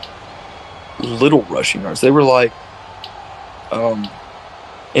little rushing yards. They were like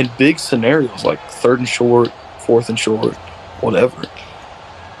in big scenarios, like 3rd and short, 4th and short, whatever.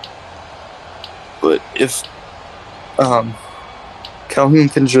 But if Calhoun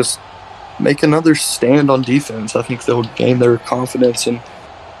can just make another stand on defense, I think they'll gain their confidence and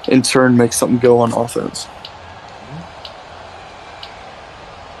in turn make something go on offense.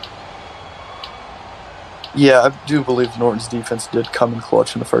 Yeah, I do believe Norton's defense did come in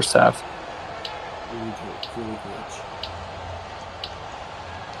clutch in the first half. Really clutch.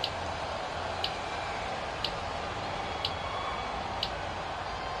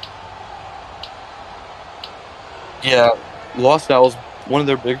 Yeah, Lost Owls, one of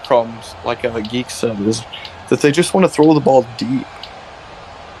their big problems, like Geek said, is that they just want to throw the ball deep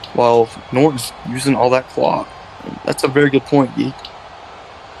while Norton's using all that clock. That's a very good point, Geek.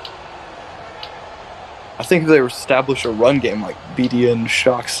 I think if they establish a run game like BD and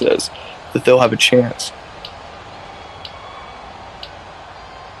Shock says, that they'll have a chance.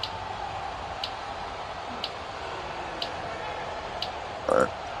 All right,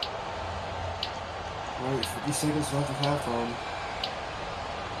 50 seconds left of halftime.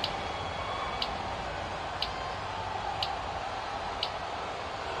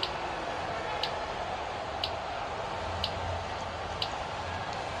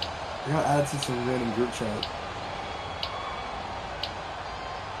 I got added to some random group chat.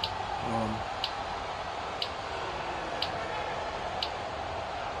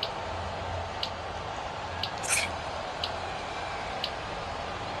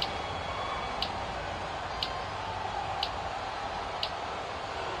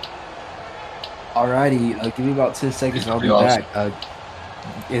 Alrighty, give me about 10 seconds and I'll be back.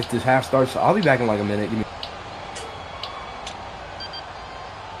 If this half starts, I'll be back in like a minute. Give me.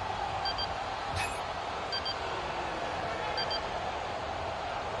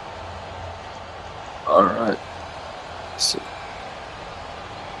 Alright. So,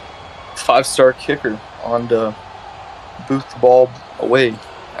 5-star kicker on to boot the ball away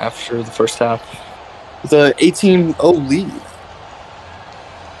after the first half with a 18-0 lead.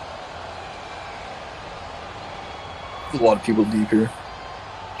 There's a lot of people deep here.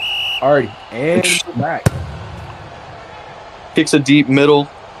 Alrighty, and we're back. Kicks a deep middle,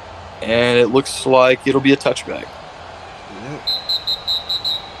 and it looks like it'll be a touchback. Yep.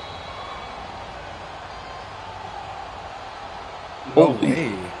 No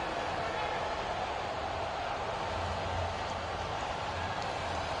way.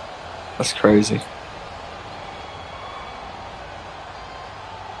 That's crazy.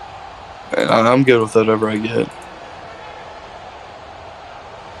 And I'm good with whatever I get.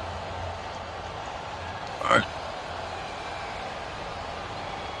 Alright.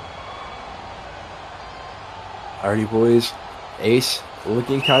 Alrighty, boys. Ace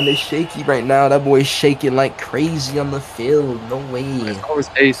looking kind of shaky right now. That boy's shaking like crazy on the field. No way. If I was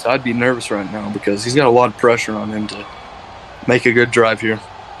Ace, I'd be nervous right now because he's got a lot of pressure on him to make a good drive here.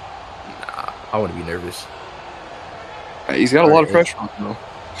 Nah, I wouldn't be nervous. He's got a lot of pressure on him, though.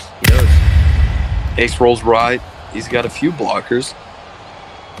 He does. Ace rolls right. He's got a few blockers.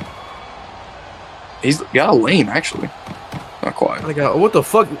 He's got a lane, actually. Not quite. Like, what the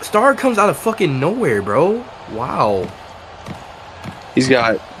fuck? Star comes out of fucking nowhere, bro. Wow. He's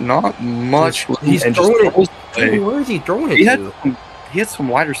got not much. He's and throwing just it. Where is he throwing it to? He had some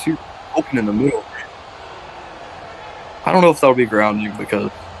wide receiver open in the middle. I don't know if that'll be grounding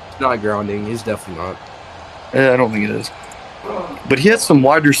because It's not grounding. It's definitely not. I don't think it is. But he had some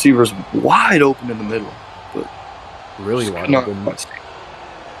wide receivers wide open in the middle. But Really wide not open. quite.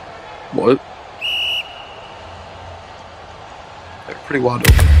 What? They're pretty wide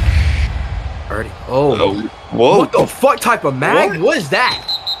open. Already. Oh. Whoa. What the fuck type of mag? What? What is that?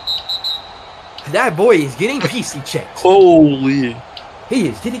 That boy is getting PC checked. Holy. He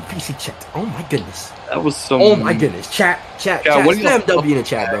is getting PC checked. Oh my goodness. That was some. Oh my goodness. Chat. What do you Spam W in the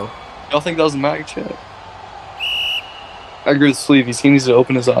chat, bro. Y'all think that was a mag check? I agree with Sleeve. He needs to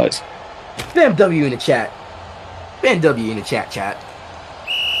open his eyes. Spam W in the chat. Spam W in the chat.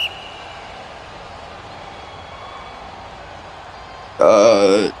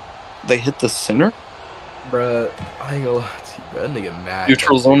 They hit the center. Bruh, I ain't gonna lie to you, bro. That nigga mad.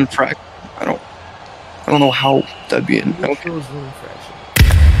 Neutral zone infraction. I don't know how that'd be in. Neutral zone infraction.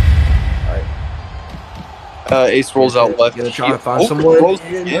 Ace rolls out left. Gonna try and find someone.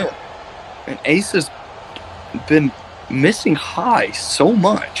 Yeah. And Ace has been missing high so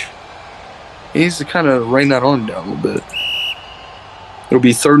much. He needs to kind of rein that arm down a little bit. It'll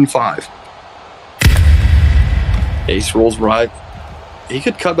be 3rd and 5. Ace rolls right. He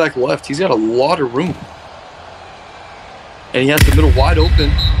could cut back left. He's got a lot of room. And he has the middle wide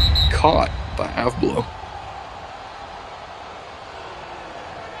open. Caught by Avblo.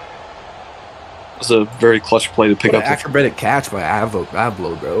 It was a very clutch play to pick What up. an acrobatic catch by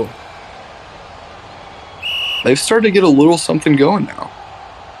Avlo, bro. They've started to get a little something going now.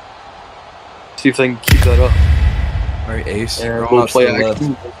 See if they can keep that up. All right, Ace. And We're we'll on play to the left.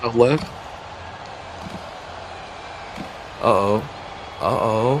 action left.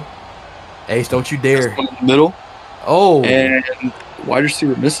 Uh-oh. Ace, don't you dare. One in the middle. Oh. And wide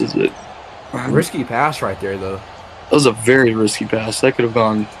receiver misses it. Risky pass right there, though. That was a very risky pass. That could have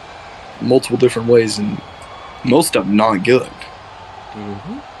gone multiple different ways, and most of them not good.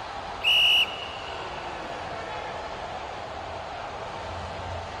 Mm-hmm.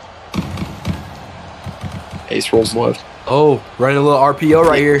 Ace rolls left. Oh, running a little RPO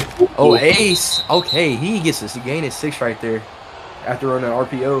right here. Oh, Ace. Okay, he gets this. He gained his 6 right there after running an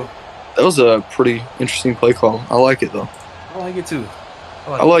RPO. That was a pretty interesting play call. I like it though. I like it too.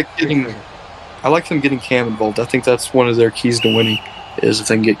 I like them getting Cam involved. I think that's one of their keys to winning is if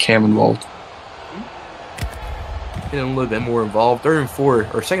they can get Cam involved. Getting a little bit more involved. 3rd and 4, or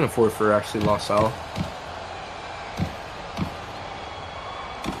 2nd and 4 for actually La Salle.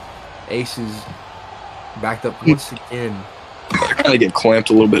 Ace is backed up once again. They're kind of get clamped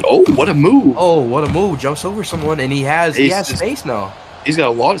a little bit. Oh, what a move! Oh, what a move! Jumps over someone, and he has space now. He's got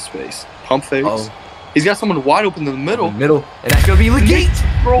a lot of space. Pump fakes. Oh. He's got someone wide open in the middle. And that's gonna be Legate.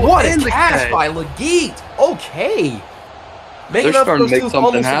 What a catch catch by Legate! Okay, making They're up starting those to make two something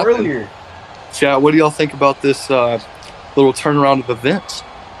fumbles from happen. earlier. Chat, what do y'all think about this little turnaround of events?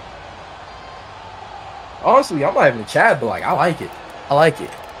 Honestly, I'm not even a chat, but like I like it. I like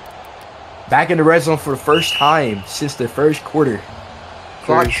it. Back in the red zone for the first time since the first quarter.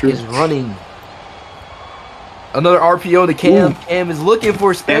 Clock is running. Another RPO to Cam. Ooh. Cam is looking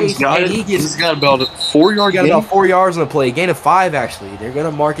for space, and he's got about a 4-yard gain. About 4 yards on the play. Gain of 5, actually. They're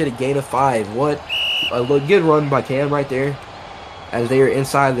gonna mark it a gain of 5. What a good run by Cam right there, as they are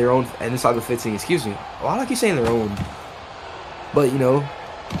inside their own and inside the 15. Excuse me. Why do I keep saying their own? But you know,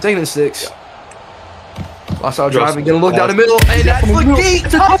 2nd and 6. Lost out driving, gonna look down the middle, and that's Legate.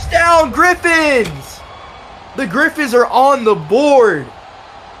 Touchdown, Griffins! The Griffins are on the board.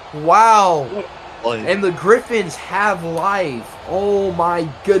 Wow. And the Griffins have life. Oh my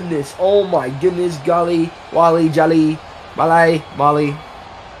goodness. Oh my goodness. Golly, Wally, Jolly, Molly.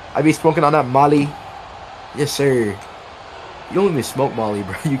 I be smoking on that Molly. Yes, sir. You don't even smoke Molly,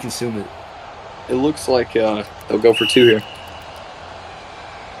 bro. You consume it. It looks like they'll go for 2 here.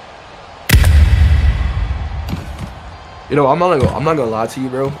 You know, I'm not gonna lie to you,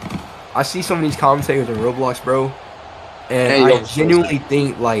 bro. I see some of these commentators in Roblox, bro, and I genuinely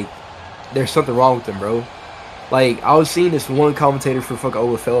think like there's something wrong with them, bro. Like I was seeing this one commentator for fucking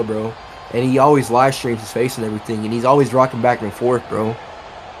OFL, bro, and he always live streams his face and everything, and he's always rocking back and forth, bro.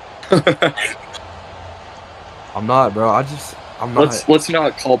 I'm not, bro. I'm not. Let's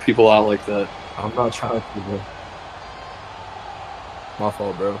not call people out like that. I'm not trying to, bro. My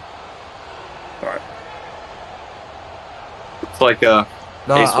fault, bro. All right. It's like no,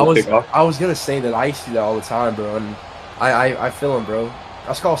 I was gonna say that I used to do that all the time, bro, and I feel him, bro.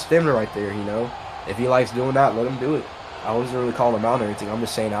 That's called stamina right there, you know. If he likes doing that, let him do it. I wasn't really calling him out or anything. I'm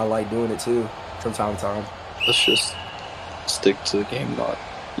just saying I like doing it too from time to time. Let's just stick to the game, not,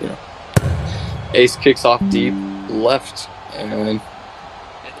 you know. Ace kicks off deep left, and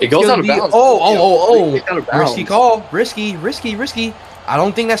it goes out of bounds. Oh. Risky call. Risky. I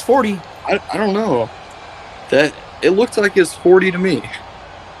don't think that's 40. I don't know. That it looked like it's 40 to me.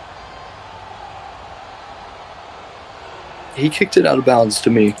 He kicked it out of bounds to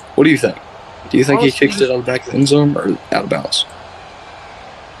me. What do you think? Do you think he kicked it out of the back of the end zone or out of bounds?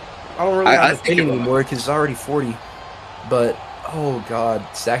 I don't really have an opinion anymore because it's already 40. But, oh, God.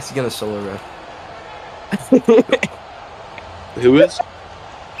 Zach's going to solo ref. Who is?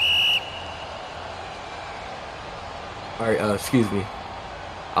 All right, excuse me.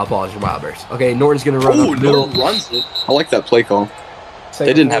 I apologize for my outburst. Okay, Norton's going to run up the middle. Runs it. I like that play call.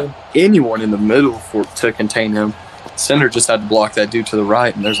 They didn't have anyone in the middle to contain him. Center just had to block that dude to the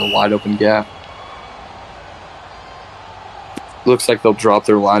right, and there's a wide open gap. Looks like they'll drop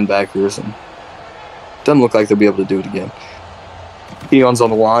their linebackers, and doesn't look like they'll be able to do it again. Keon's on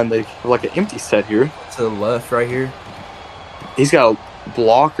the line. They have like an empty set here. To the left right here. He's got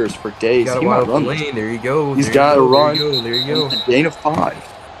blockers for days. He might run. There you go. He's got to run. There you go. Gain of 5.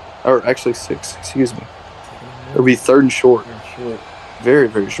 Or actually 6. Excuse me. It'll be 3rd and short. Very,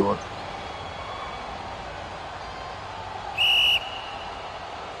 very short.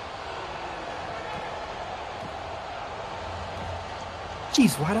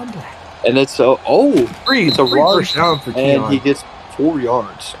 Jeez, white on black. And it's a It's a first down for Keon. and he gets 4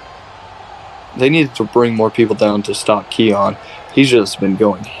 yards. They needed to bring more people down to stop Keon. He's just been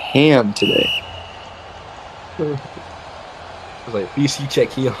going ham today. I was like, BC check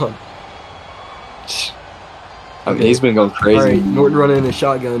Keon. I mean, he's been going crazy. All right, Norton running in a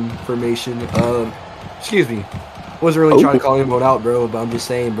shotgun formation. Excuse me. Wasn't really trying to call anyone out, bro, but I'm just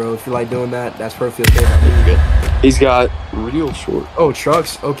saying, bro, if you like doing that, that's perfectly okay. He's got real short. Oh,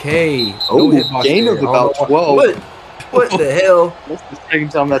 trucks. Okay. Gain of about 12. What the hell? That's the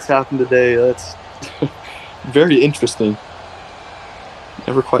second time that's happened today. That's very interesting.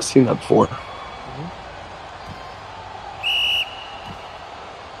 Never quite seen that before.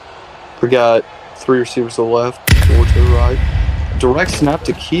 We got 3 receivers to the left, 4 to the right. Direct snap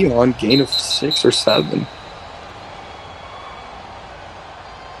to Keon, gain of 6 or 7.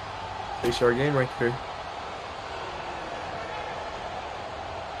 6-yard gain right there.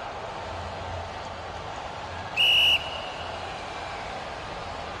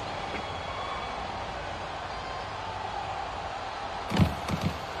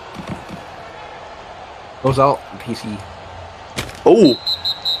 Goes out, PC.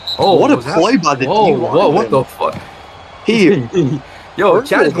 Oh, what a play by the D lineman. What the fuck? Yo, the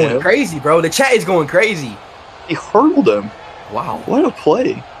chat is going crazy, bro. The chat is going crazy. He hurdled him. Wow. What a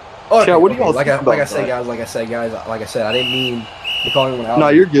play. Okay, chat, what do y'all think about like I said, guys, I didn't mean to call anyone out. No,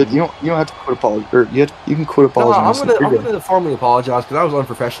 you're good. You don't have to quit apologizing. You can quit apologizing. No, I'm gonna formally apologize because I was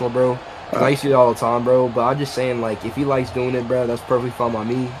unprofessional, bro. I used to do it all the time, bro. But I'm just saying, like, if he likes doing it, bro, that's perfectly fine by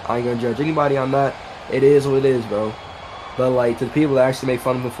me. I ain't gonna judge anybody on that. It is what it is, bro. But, like, to the people that actually make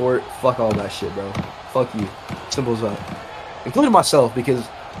fun of him for it, fuck all that shit, bro. Fuck you. Simple as that. Including myself, because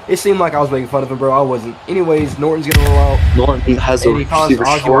it seemed like I was making fun of him, bro. I wasn't. Anyways, Norton's gonna roll out. Norton has a receiver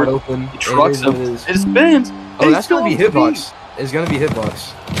short. Open. He trucks him. It spins. Oh, that's gonna be hitbox. It's gonna be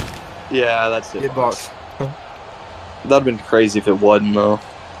hitbox. Yeah, that's it. Hitbox. That'd have been crazy if it wasn't, though.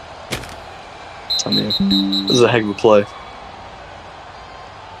 I mean, this is a heck of a play.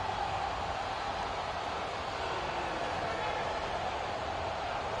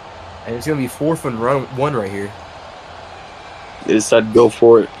 And it's gonna be 4th and 1 right here. They decided to go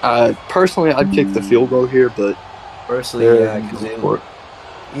for it. Personally, I'd kick the field goal here, but personally, yeah, because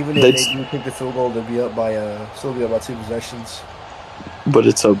even if they do kick the field goal, they'll be up by still be up by 2 possessions. But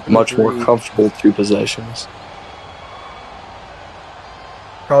it's a much more comfortable 2 possessions.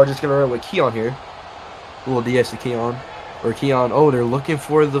 Probably just gonna run with Keon here. A little DS to Keon. Or Keon. Oh, they're looking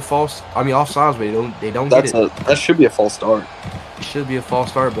for the offsides, but they don't get it. That should be a false start. It should be a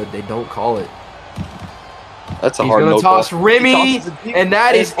false start, but they don't call it. That's a He's hard gonna no toss call. Remy, and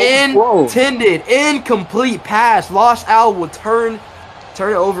that is intended, incomplete pass. Lost Al will turn it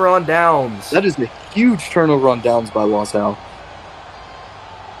over on downs. That is a huge turnover on downs by Lost Al.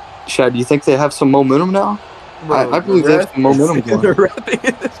 Chad, do you think they have some momentum now? Bro, I believe they have some momentum going. They're repping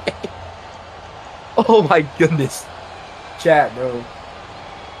in this game. Oh my goodness. Chat, bro.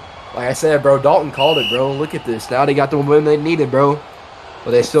 Like I said, bro, Dalton called it, bro. Look at this. Now they got the momentum they needed, bro.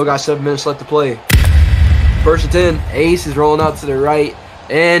 But they still got 7 minutes left to play. 1st and 10. Ace is rolling out to the right,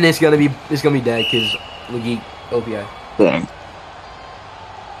 and it's gonna be dead because Legeek OPI. Dang.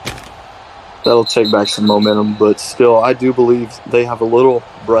 That'll take back some momentum, but still, I do believe they have a little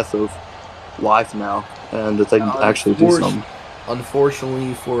breath of life now, and that they can actually do something.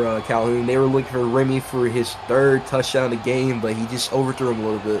 Unfortunately for Calhoun, they were looking for Remy for his 3rd touchdown of the game, but he just overthrew him a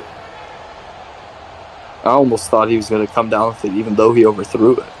little bit. I almost thought he was going to come down with it, even though he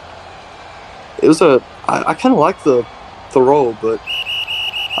overthrew it. It was I kind of like the throw, but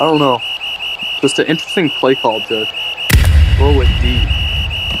I don't know. Just an interesting play call to throw it deep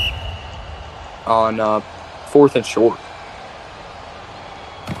on 4th and short.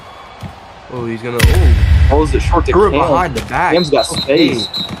 Oh, he's gonna. Oh, is it short to Cam? Behind the back. Cam's got space.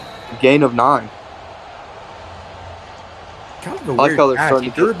 Gain of 9. Kind of a I like how they're pass.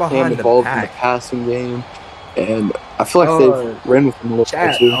 starting to get Cam involved in the passing game, and I feel like they've ran with him a little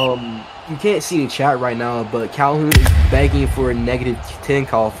bit too. You can't see the chat right now, but Calhoun is begging for a -10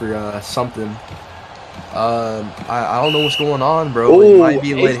 call for something. I don't know what's going on, bro. Oh, it might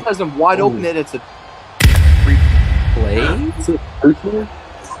be Ace has him wide open, and it's a free play. Is it free play?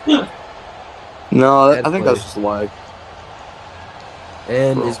 No, I think that's just a lag.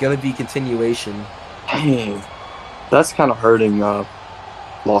 And it's going to be continuation. Dang. That's kind of hurting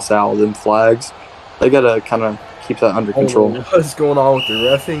Los Al, them flags. They got to kind of keep that under control. I don't know what's going on with the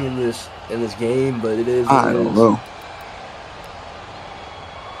reffing in this game, but it is what I it don't is. know.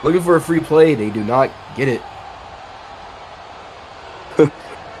 Looking for a free play. They do not get it.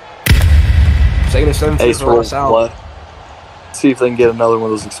 2nd and 7 Ace for rolls Los Al. left. see if they can get another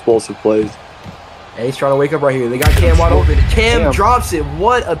one of those explosive plays. Ace trying to wake up right here. They got Cam wide open. Cam drops it.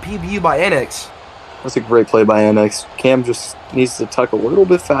 What a PBU by NX. That's a great play by NX. Cam just needs to tuck a little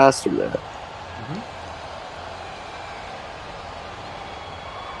bit faster there.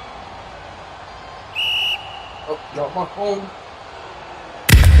 Oh, drop my phone.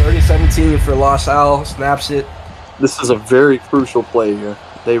 30-17 for Los Al. Snaps it. This is a very crucial play here.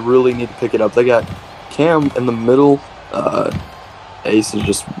 They really need to pick it up. They got Cam in the middle. Ace is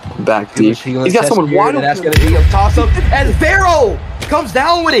just back deep. He's got someone wide open. That's going to be a toss-up. And Vero comes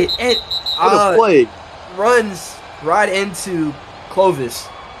down with it. And play. Runs right into Clovis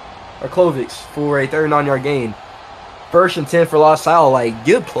for a 39-yard gain. 1st and 10 for Los Al. Like,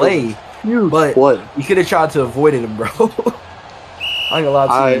 good play. Huge but play. You could have tried to avoid him, bro. I ain't gonna lie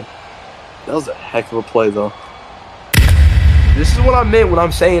to you. That was a heck of a play, though. This is what I meant when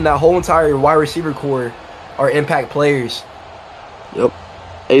I'm saying that whole entire wide receiver core are impact players. Yep.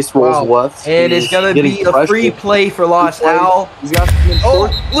 Ace rolls left. And it's going to be a free play for Los Al. He's got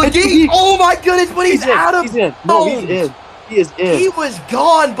oh my goodness, but he's out of bounds. No, he's in. He is in. He was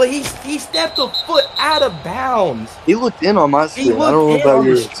gone, but he stepped a foot out of bounds. He looked in on my screen. I don't know about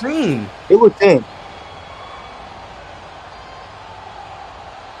your screen. He looked in.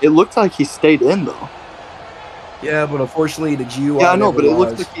 It looked like he stayed in, though. Yeah, but unfortunately the GUI. Yeah, I know, but it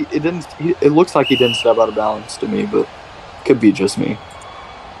looks like it looks like he didn't step out of balance to me, but it could be just me.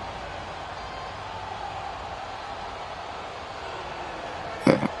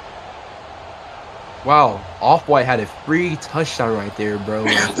 Wow, Off-White had a free touchdown right there, bro.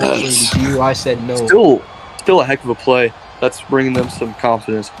 Unfortunately, the GUI said no. Still a heck of a play. That's bringing them some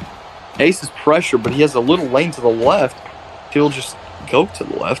confidence. Ace is pressure, but he has a little lane to the left. He'll just go to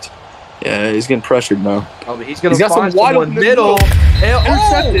the left. Yeah, he's getting pressured now. Oh, but he's going to find someone middle.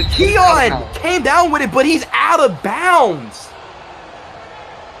 Keon came down with it, but he's out of bounds.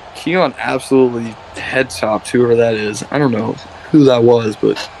 Keon absolutely head topped whoever that is. I don't know who that was,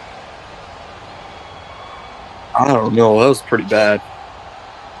 but I don't know. That was pretty bad.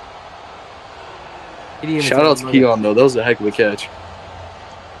 Shout out to Keon, though. That was a heck of a catch.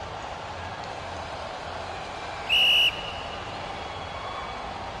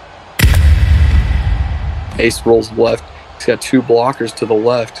 Ace rolls left. He's got 2 blockers to the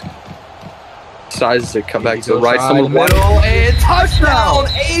left. Decides to come back to the right. Someone middle and touchdown!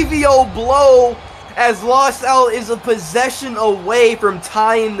 AVO blow as Los Al is a possession away from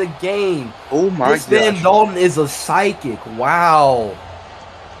tying the game. Oh my gosh. This Van Dalton is a psychic. Wow.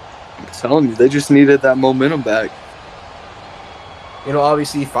 I'm telling you, they just needed that momentum back. You know,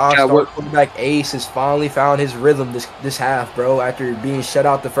 obviously, 5-star quarterback Ace has finally found his rhythm this half, bro. After being shut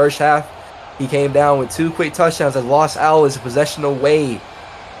out the first half, he came down with 2 quick touchdowns as Los Al is a possession away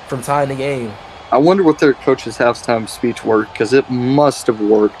from tying the game. I wonder what their coach's halftime speech worked, because it must have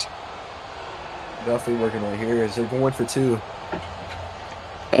worked. Definitely working right here as they're going for 2.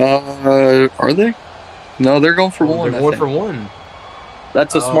 Are they? No, they're going for 1. They're going for 1.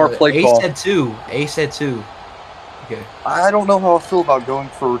 That's a smart play call. Ace said 2. Okay. I don't know how I feel about going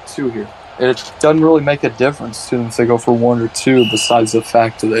for 2 here. It doesn't really make a difference to them if they go for 1 or 2, besides the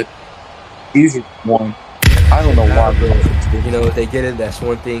fact that easy 1. I don't know why. You know, if they get it, that's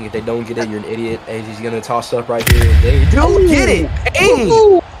one thing. If they don't get it, you're an idiot. And he's gonna toss up right here. They do get it.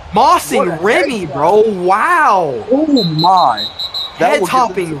 Hey, Moss and Remy, bro. Wow. Oh my. Head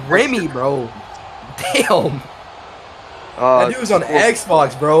topping Remy, bro. Damn. That dude's on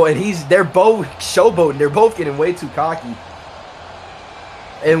Xbox, bro, and they're both showboating. They're both getting way too cocky.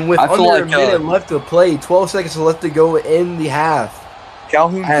 And with under a minute left to play, 12 seconds left to go in the half.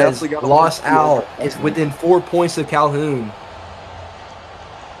 Calhoun has lost out. It's within 4 points of Calhoun.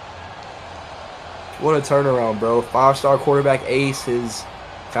 What a turnaround, bro. 5-star quarterback Ace has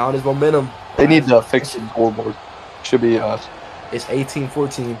found his momentum. They need to fix the scoreboard. Should be It's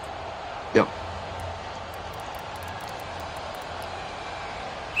 18-14. Yep.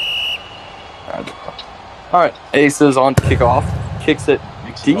 All right. Ace is on kickoff. Kicks it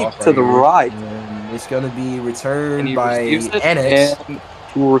deep to the right. And it's going to be returned by NX. And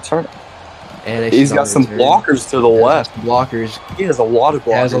he will return it. And he's got some blockers to the left. Blockers. He has a lot of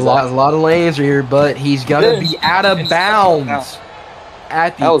blockers. Has a lot of lanes here, but he's going to be out of bounds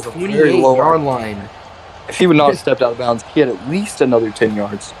at the 28-yard line. If he would not have stepped out of bounds, he had at least another 10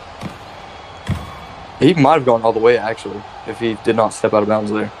 yards. He might have gone all the way, actually, if he did not step out of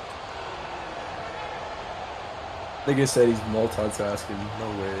bounds there. Nigga said he's multitasking. No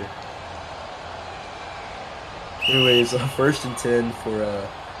way. Anyways, 1st and 10 for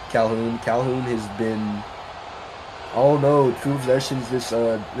Calhoun. Calhoun has been, true possessions this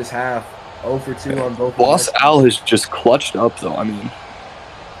half. 0 for 2 on both. Los Al has just clutched up, though. I mean,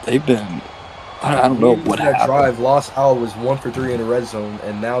 they've been. I don't know what that happened. drive. Los Al was 1 for 3 in the red zone,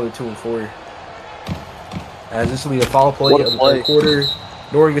 and now they're 2 and 4. As this will be the final play of the third quarter.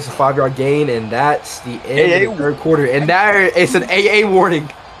 Norton gets a 5-yard gain, and that's the end of the third quarter. And there it's an AA warning.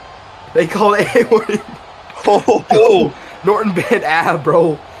 They call it AA warning. Oh, Norton banned Av,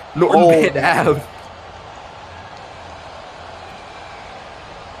 bro. Norton banned Av.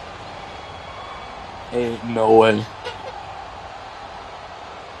 ain't no way.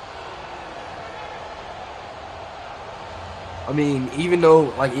 I mean, even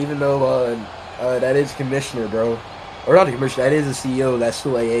though that is commissioner, bro, or not the commissioner, that is the CEO. That's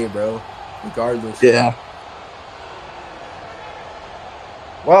still AA, bro. Regardless. Yeah.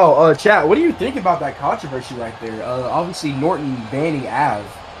 Wow, chat. What do you think about that controversy right there? Obviously, Norton banning Av,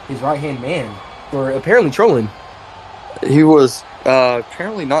 his right-hand man, for apparently trolling. He was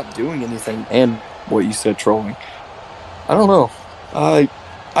apparently not doing anything, and what you said, trolling. I don't know.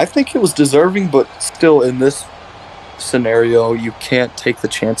 I think it was deserving, but still, in this scenario, you can't take the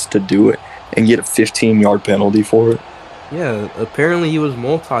chance to do it and get a 15-yard penalty for it. Yeah, apparently he was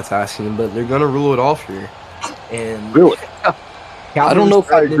multitasking, but they're gonna rule it off here. And Really? I don't know if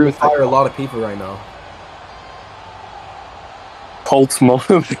I agree with fire a lot of people right now. Colts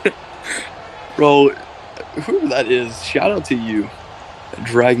moment. Bro, whoever that is, shout out to you.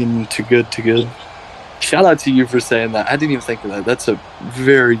 Dragon to good. Shout out to you for saying that. I didn't even think of that. That's a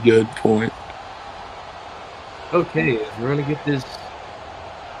very good point. Okay, we're gonna get this.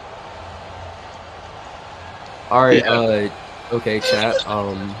 All right. Yeah. Okay, chat.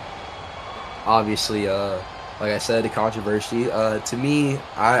 Obviously, like I said, the controversy. To me,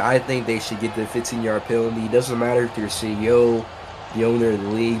 I think they should get the 15-yard penalty. It doesn't matter if you're CEO, the owner of the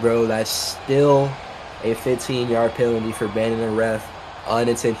league, bro. That's still a 15-yard penalty for banning a ref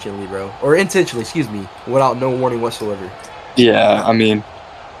unintentionally, bro, or intentionally, excuse me, without no warning whatsoever. Yeah, I mean,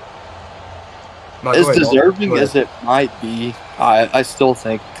 No, as go ahead, deserving go ahead. as it might be, I still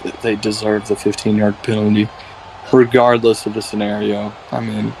think that they deserve the 15-yard penalty, regardless of the scenario. I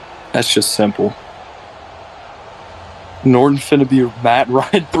mean, that's just simple. Norton finna be Matt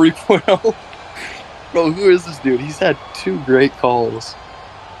Ryan 3.0. Bro, who is this dude? He's had 2 great calls.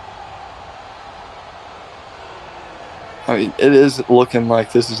 I mean, it is looking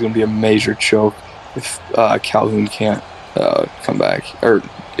like this is going to be a major choke if Calhoun can't come back, or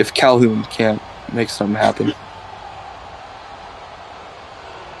if Calhoun can't make something happen.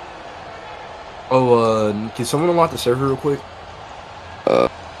 Oh, can someone unlock the server real quick?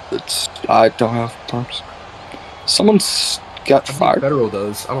 I don't have terms. Someone's got I think fired. Federal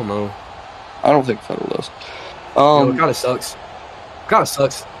does. I don't know. I don't think Federal does. It kind of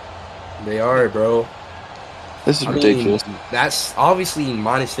sucks. They are, bro. This is I ridiculous. mean, that's obviously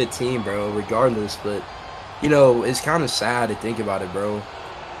minus 15, bro, regardless. But, you know, it's kind of sad to think about it, bro.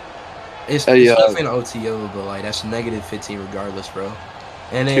 It's definitely an OTO, but, like, that's negative 15 regardless, bro.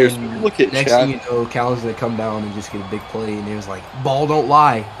 And then look at next chat. thing you know, Calhoun's going to come down and just get a big play. And it was like, ball don't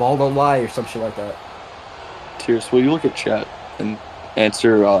lie, or some shit like that. Tears, will you look at chat and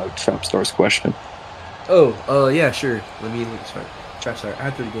answer Trapstar's question? Oh, yeah, sure. Let me look. Sorry. Trapstar,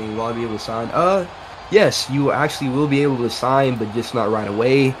 after the game, will I be able to sign? Yes, you actually will be able to sign, but just not right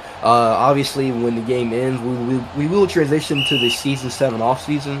away. Obviously, when the game ends, we will transition to the Season 7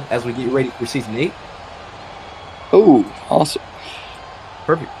 off-season as we get ready for Season 8. Oh, awesome.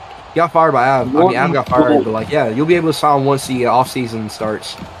 Perfect. Got fired by Av. I mean, Av got fired, but, like, yeah, you'll be able to sign once the off-season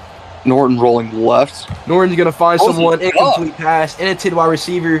starts. Norton rolling left. Norton's going to find someone, incomplete pass, intended wide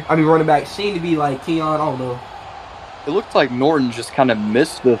receiver. I mean, running back. Seemed to be, like, Keon, I don't know. It looked like Norton just kind of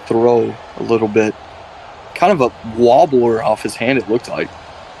missed the throw a little bit. Kind of a wobbler off his hand, it looked like.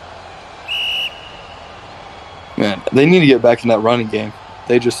 Man, they need to get back in that running game.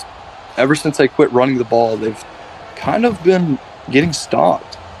 They just, ever since they quit running the ball, they've kind of been getting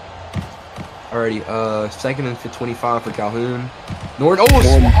stopped. Alrighty, 2nd and 25 for Calhoun. Norton,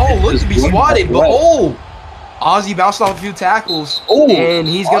 look to be swatted, but Ozzy bounced off a few tackles, and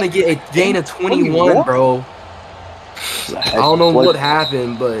he's going to get a gain of 21, bro. I don't know what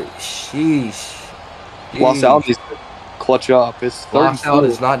happened, but sheesh. Los Al needs to clutch up. It's Los Al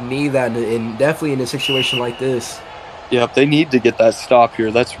does not need that, and definitely in a situation like this. Yep, they need to get that stop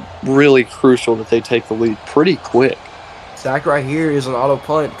here. That's really crucial that they take the lead pretty quick. Sack right here is an auto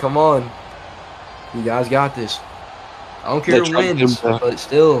punt. Come on. You guys got this. I don't care who wins, but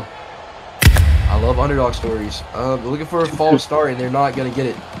still, I love underdog stories. Looking for a false start, and they're not going to get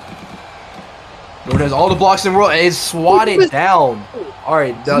it. Norton has all the blocks in the world, and it's swatted down. All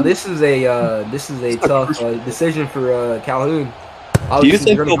right, now this is a tough decision for Calhoun. Do you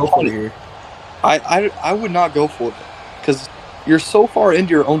think they're going to go for it here? I would not go for it because you're so far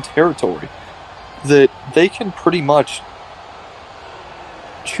into your own territory that they can pretty much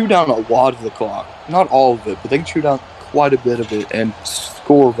chew down a lot of the clock. Not all of it, but they can chew down quite a bit of it and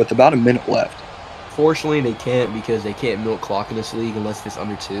score with about a minute left. Fortunately, they can't because they can't milk clock in this league unless it's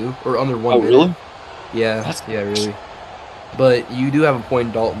under 2 or under 1 minute. Really? Yeah, really. But you do have a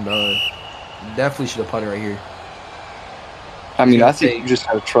point, Dalton. Definitely should have punted right here. I mean, I think you just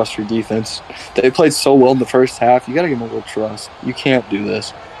got to trust your defense. They played so well in the first half. You got to give them a little trust. You can't do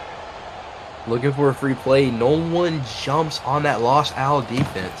this. Looking for a free play. No one jumps on that Lost Owl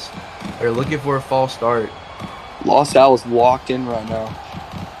defense. They're looking for a false start. Lost Owl is locked in right now.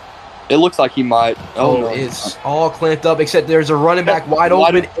 It looks like he might. No, it's all clamped up, except there's a running back wide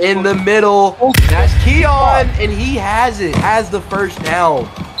open in the middle. That's Keon, and he has the first down.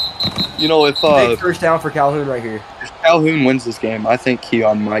 You know, if big first down for Calhoun right here. If Calhoun wins this game, I think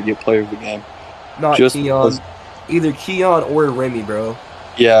Keon might get player of the game. Not just Keon. Either Keon or Remy, bro.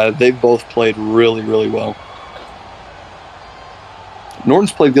 Yeah, they've both played really, really well.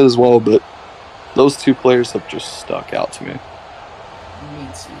 Norton's played good as well, but those two players have just stuck out to me. Me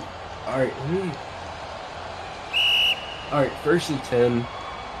too. Alright, first and 10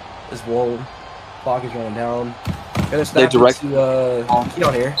 is Wall. Clock is running down. Gonna snap it to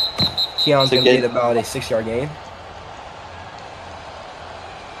Keon here. Keon's gonna get about a 6-yard gain.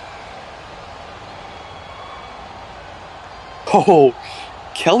 Oh,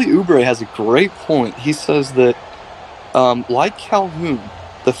 Kelly Oubre has a great point. He says that, like Calhoun,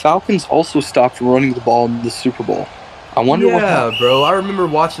 the Falcons also stopped running the ball in the Super Bowl. I wonder what happened. Bro. I remember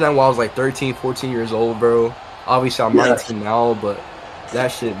watching that while I was like 13, 14 years old, bro. Obviously, I'm 19 now, but that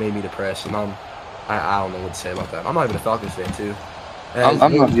shit made me depressed, and I don't know what to say about that. I'm not even a Falcons fan, too. I'm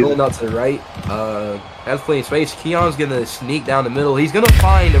not going out to the right. As playing space, Keon's going to sneak down the middle. He's going to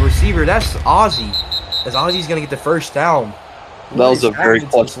find a receiver. That's Ozzy. As Ozzy's going to get the first down. That was a very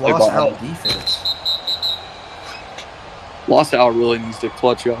clutch play by Lost Owl defense. Lost Owl really needs to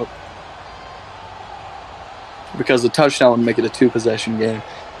clutch up. Because a touchdown would make it a 2-possession game.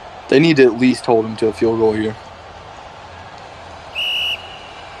 They need to at least hold him to a field goal here.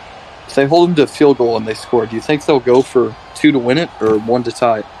 If they hold him to a field goal and they score, do you think they'll go for 2 to win it or 1 to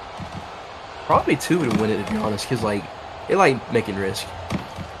tie it? Probably 2 to win it, to be honest, because they like making risk.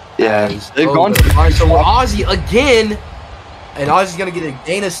 Yeah, they've gone for so Ozzy again, and Ozzy's gonna get a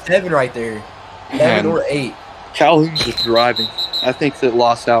gain of 7 right there, 7 or 8. Calhoun's just driving. I think that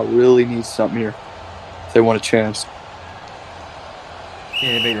Lost Out really needs something here if they want a chance.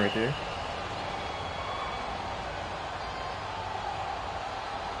 Yeah, bait right there.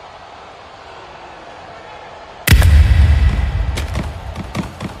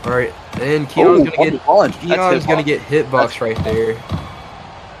 All right, and Keon's gonna get hitbox right there.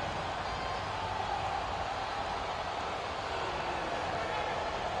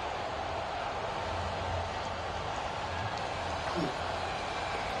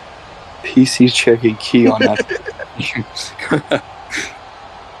 PC checking key on that.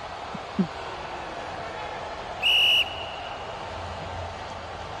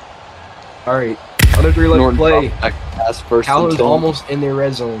 All right, another 3-left play. Calhoun's almost in their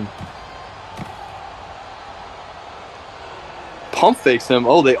red zone. Pump fakes him.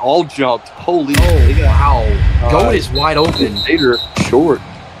 Oh, they all jumped. Holy! Oh, wow! Goat is wide open. Vader short.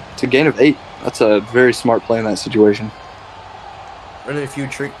 It's a gain of 8. That's a very smart play in that situation. Running a few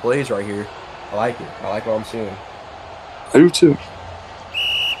trick plays right here. I like it. I like what I'm seeing. I do too.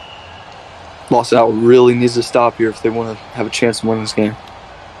 Lost Out really needs to stop here if they want to have a chance to win this game.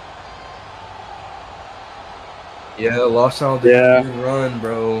 Yeah, Lost Out did run,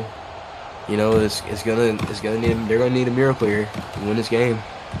 bro. You know, it's gonna need they're gonna need a miracle here to win this game.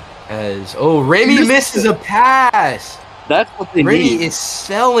 As Remy misses a pass. That's what they need. Remy is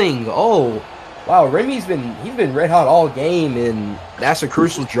selling. Oh. Wow, Remy's been red hot all game, and that's a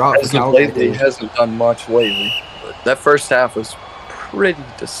crucial drop. He hasn't done much lately. But that first half was pretty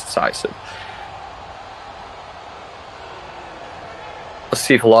decisive. Let's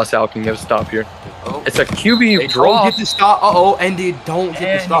see if Lost Out can get a stop here. Oh. It's a QB draw. Don't get the stop. And they don't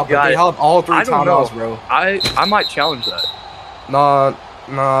get the stop. But they held all 3 timeouts, bro. I might challenge that. Nah,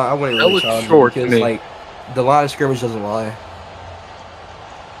 I wouldn't really challenge short because like the line of scrimmage doesn't lie.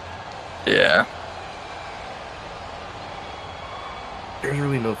 Yeah. There's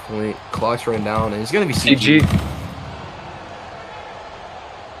really no point. Clock's running down, and it's gonna be CG.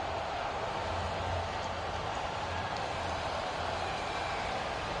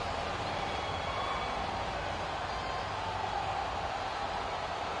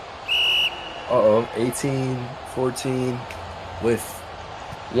 Uh-oh, 18-14 with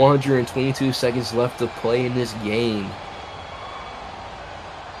 122 seconds left to play in this game.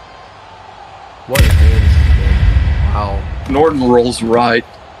 What a game this has been. Wow. Norton rolls right.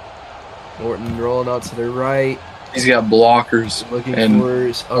 Norton rolling out to the right. He's got blockers Looking and for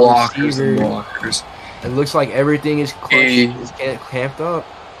a blockers receiver. and blockers. It looks like everything is camped up.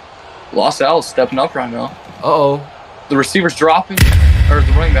 Los Al's stepping up right now. Uh-oh. The receiver's dropping, or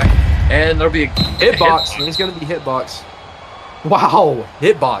the running back, and there'll be a Hitbox. It's going to be hitbox. Wow.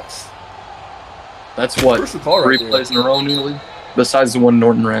 Hitbox. That's what, Where's the call 3 right plays in a row nearly? Besides the one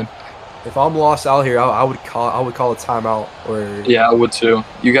Norton ran. If I'm lost out here, I would call a timeout, or Yeah, I would too.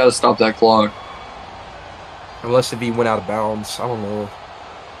 You got to stop that clock. unless if he went out of bounds. I don't know.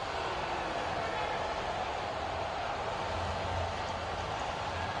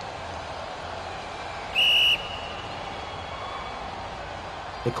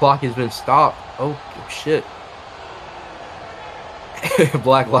 The clock has been stopped. Oh shit.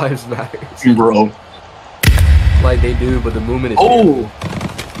 Black Lives Matter. Bro. Like they do, but the movement is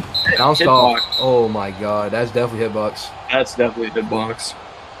bounced off. Oh my god, that's definitely hitbox. That's definitely a hitbox.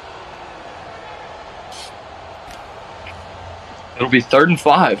 It'll be 3rd and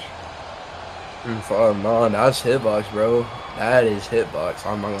 5. No, that's hitbox, bro. That is hitbox.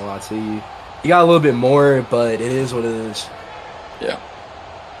 I'm not gonna lie to you. You got a little bit more, but it is what it is. Yeah.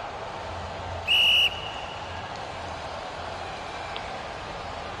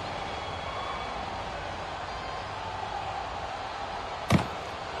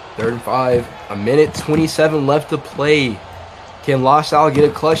 Third and 5. 1:27 left to play. Can Los Al get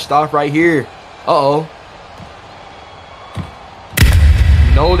a clutch stop right here? Uh-oh.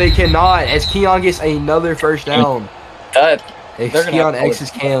 No, they cannot. As Keon gets another first down. That As they're gonna Keon have to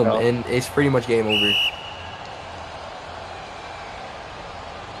X's let Cam, it go. and it's pretty much game over.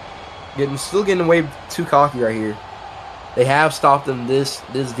 Still getting away too cocky right here. They have stopped them this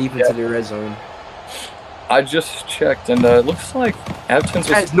deep into the red zone. I just checked, and it looks like Absence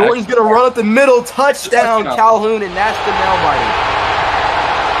was As Norton's actually- gonna run up the middle, touchdown, Touchdown. Calhoun, and that's the nail biter.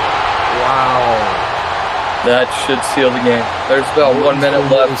 Wow. That should seal the game. There's about 1 minute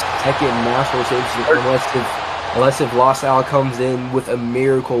left. Second national championship, unless if Los Al comes in with a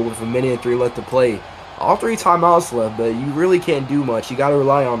miracle with 1:03 left to play. All 3 timeouts left, but you really can't do much. You got to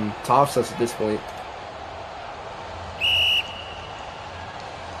rely on offsets at this point.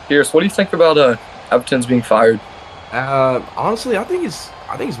 Pierce, what do you think about Absence being fired? Honestly, I think it's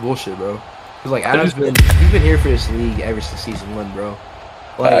bullshit, bro. Cause like Adam's he's been here for this league ever since season 1, bro.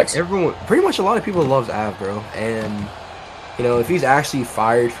 Like Facts. everyone, pretty much a lot of people loves Av, bro. And you know, if he's actually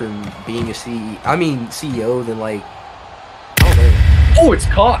fired from being a CEO, then like I don't know. Oh, it's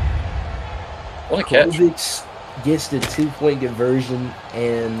caught. What a catch. Kovacs gets the 2-point conversion,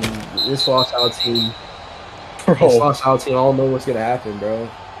 and this Los Al team, I don't know what's gonna happen, bro.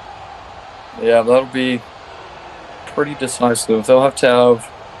 Yeah, that'll be pretty decisive. They'll have to have.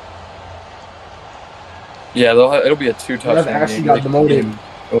 Yeah, it'll be a 2-touchdown Av actually game. got demoted.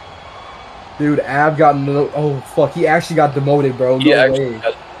 Dude, Av got oh fuck, he actually got demoted, bro. No way.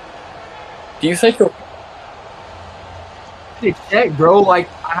 Do you think he'll? To check, bro. Like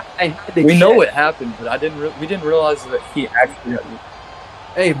I had to We check. know it happened, but we didn't realize that he actually got.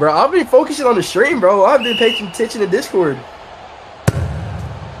 Hey, bro, I've been focusing on the stream, bro. I've been paying attention to Discord.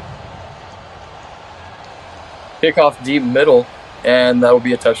 Kickoff deep middle, and that'll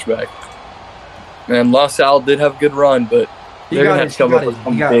be a touchback. And Los Al did have a good run, but they're gonna have to come up with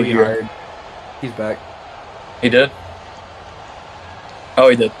something big here. He's back. He did? Oh,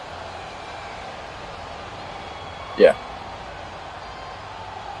 he did. Yeah.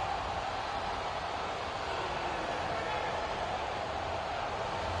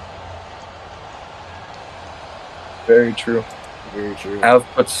 Very true. Very true. I've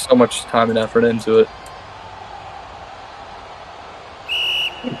put so much time and effort into it.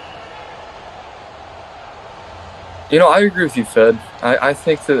 You know, I agree with you, Fed. I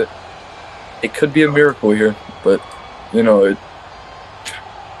think that it could be a miracle here, but, you know, it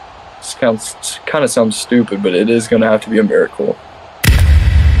kind of sounds stupid, but it is going to have to be a miracle.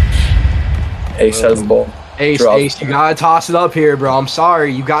 Ace has the ball. Ace, you gotta toss it up here, bro. I'm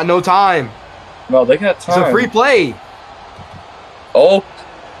sorry, you got no time. No, they got time. It's a free play. Oh,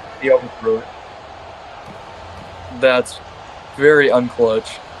 he overthrew it. That's very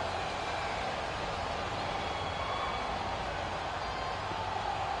unclutch.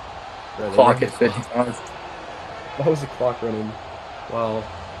 Clock at 55. What was the clock running? Wow.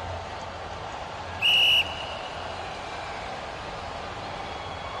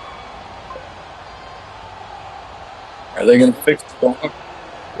 Are they going to fix the clock?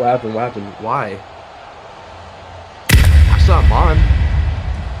 What happened? Why? That's not mine.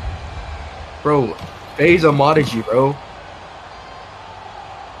 Bro, FaZe modded you, bro.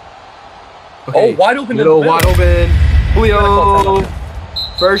 Oh, wide open. Middle, wide open. Julio.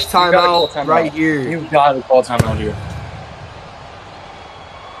 First You gotta call timeout right here. You gotta call timeout here.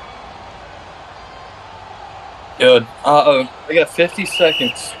 Good. We got 50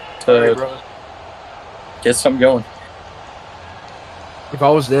 seconds to get something going. If I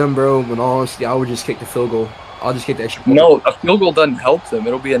was them, bro, in all honesty, I would just kick the field goal. I'll just kick the extra point. No, a field goal doesn't help them.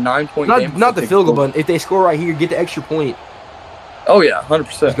 It'll be a 9-point game. Not the field goal, but if they score right here, get the extra point. Oh, yeah,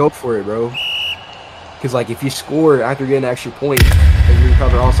 100%. Just go for it, bro. Because, like, if you score after getting an extra point and you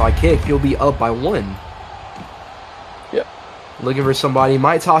recover an onside kick, you'll be up by 1. Yeah. Looking for somebody.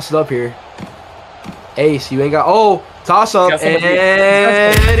 Might toss it up here. Ace, you ain't got... Oh, toss up.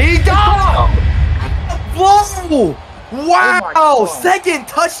 And he got it! Whoa! Wow! Oh second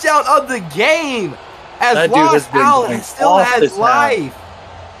touchdown of the game! As that dude Los has been Alamitos still has half. life.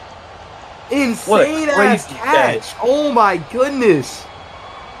 Insane ass crazy catch. catch. Oh my goodness.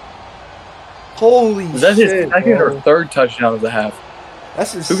 Holy shit. Was that his second bro. or third touchdown of the half?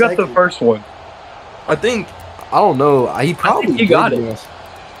 That's his Who got the first one? I don't know. He probably he got it. Yes.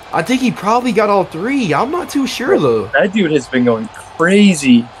 I think he probably got all 3. I'm not too sure though. That dude has been going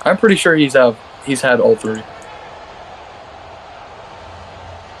crazy. I'm pretty sure he's had all 3.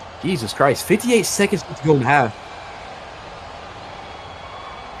 Jesus Christ. 58 seconds to go in half.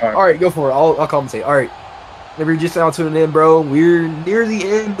 All right, go for it. I'll commentate. All right. If you're just now tuning in, bro, we're near the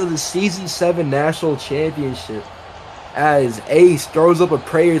end of the Season 7 National Championship. As Ace throws up a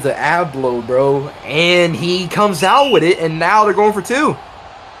prayer to Ablo, bro, and he comes out with it, and now they're going for 2.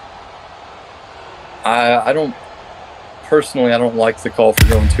 I don't like the call for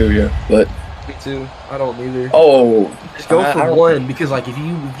going 2 here, but Me too. I don't either. oh, Just go for 1 because, like, if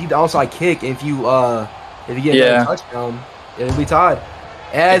you the outside kick, if you get another touchdown, it'll be tied.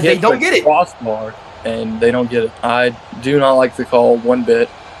 As they don't get it. Crossbar, and they don't get it. I do not like the call one bit,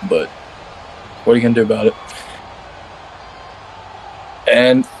 but what are you gonna do about it?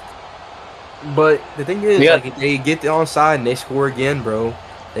 And but the thing is, like, if they get the onside and they score again, bro,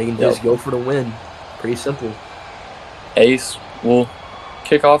 they can just go for the win. Pretty simple. Ace will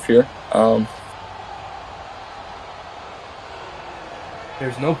kick off here.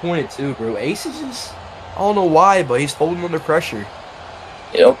 There's no point at 2, bro. Ace is just, I don't know why, but he's holding under pressure.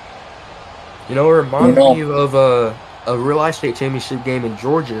 Yep. You know, it reminds me of a real life state championship game in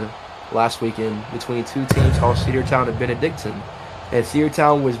Georgia last weekend between 2 teams called Cedartown and Benedictine. And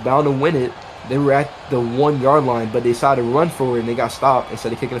Cedartown was bound to win it. They were at the 1 yard line, but they decided to run for it and they got stopped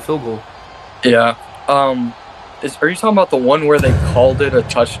instead of kicking a field goal. Yeah. Are you talking about the one where they called it a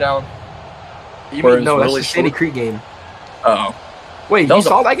touchdown? No, that's the Sandy Creek game. Oh. Wait, you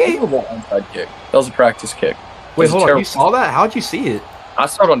saw that game? Onside kick. That was a practice kick. Wait, hold on. You saw that? How'd you see it? I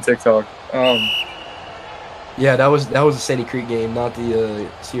saw it on TikTok. Yeah, that was the Sandy Creek game, not the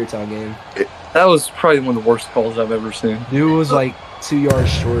Cedartown game. That was probably one of the worst calls I've ever seen. Dude was like 2 yards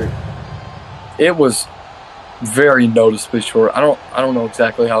short. It was very noticeably short. I don't know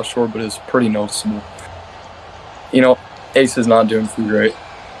exactly how short, but it's pretty noticeable. You know, Ace is not doing too great.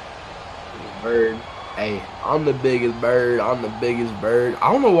 Bird. Hey, I'm the biggest bird. I'm the biggest bird.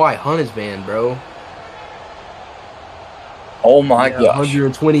 I don't know why Hunt is banned, bro. Oh my gosh.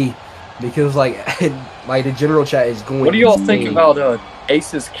 120. Because, like the general chat is going. What do y'all think about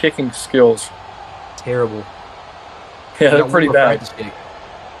Ace's kicking skills? Terrible. Yeah, they're pretty bad.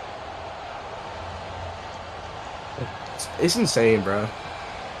 It's insane, bro.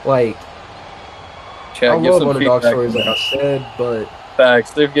 Like, Chat, I love underdog stories, like I said, but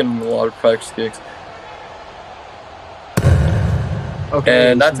facts. They've given him a lot of practice kicks.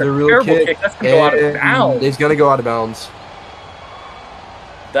 Okay, and that's a terrible kick. That's gonna go out of bounds. It's gonna go out of bounds.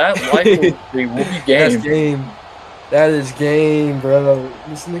 That likely will be game. That's game. That is game, bro.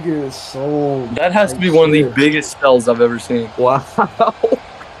 This nigga is so. That has to be one of the biggest spells I've ever seen. Wow.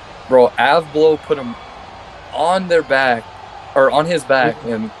 Bro, Avblo put him on their back, or on his back,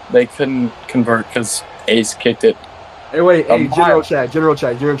 and they couldn't convert because Ace kicked it. Hey, wait, hey, general chat.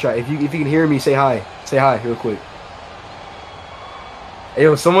 If you can hear me, say hi. Say hi real quick. Hey,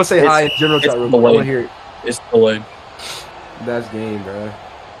 yo, someone say hi in general chat real quick. I want to hear it. It's delayed. That's game, bro.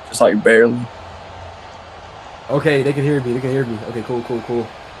 Just like barely. Okay, they can hear me. Okay, cool.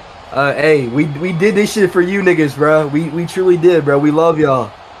 Hey, we did this shit for you niggas, bro. We truly did, bro. We love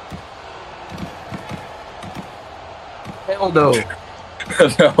y'all. Hell no.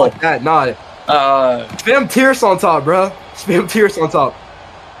 No. Fuck that, nah. Spam Tierce on top, bro. Spam Tierce on top.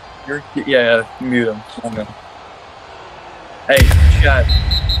 Yeah, mute him. Okay. Hey, chat.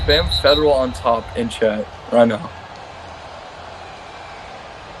 Spam Federal on top in chat right now.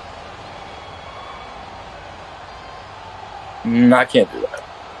 I can't do that.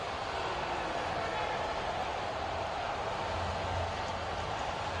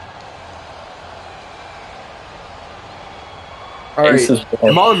 All right.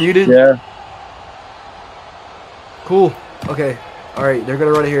 Am I muted? Yeah. Cool. Okay. All right. They're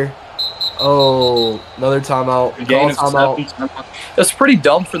gonna run it here. Oh, another timeout. Gain of timeout. 7. That's pretty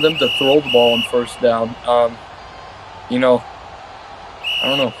dumb for them to throw the ball on first down. You know, I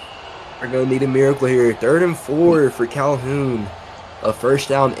don't know. We're gonna need a miracle here. 3rd and 4 for Calhoun. A first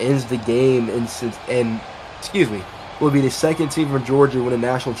down ends the game, and excuse me, will be the second team from Georgia to win a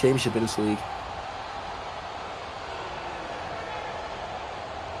national championship in this league.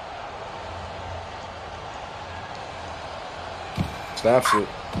 Snaps it.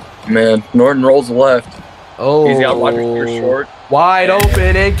 Man, Norton rolls left. Oh, He's got wide receiver short. Wide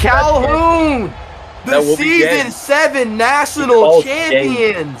open, and Calhoun, the season 7 national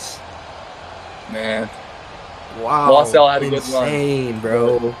champions. Man. Wow. LaSalle had a good run. Insane,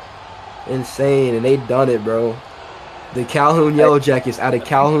 bro. Insane, and they done it, bro. The Calhoun Yellow Jackets out of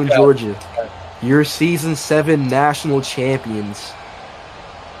Calhoun, Georgia. Your season 7 national champions.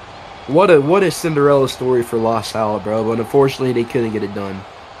 What a Cinderella story for LaSalle, bro. But unfortunately, they couldn't get it done.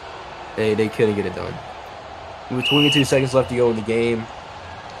 They couldn't get it done. With 22 seconds left to go in the game.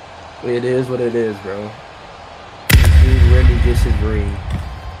 It is what it is, bro. Dude, Remy gets his ring.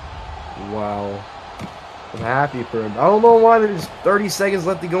 Wow. I'm happy for him. I don't know why there's 30 seconds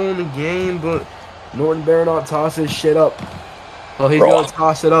left to go in the game, but Norton better not toss his shit up. Oh, he's going to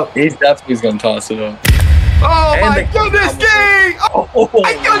toss it up. He's definitely going to toss it up. Oh, and my goodness, gang! Oh,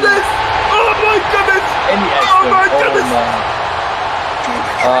 my goodness! Oh, my goodness! Oh, my goodness!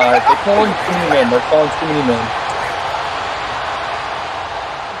 They're calling too many men. They're calling too many men.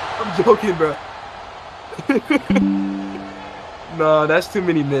 I'm joking, bro. Nah, that's too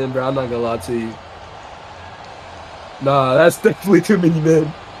many men, bro. I'm not going to lie to you. Nah, that's definitely too many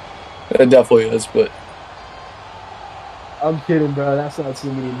men. It definitely is, but... I'm kidding, bro. That's not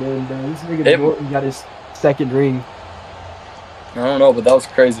too many men, bro. This nigga Norton got his 2nd ring. I don't know, but that was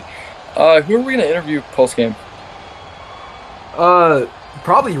crazy. Who are we going to interview post-game?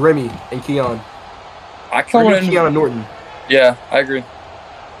 Probably Remy and Keon. I kind of want Keon and Norton. Yeah, I agree.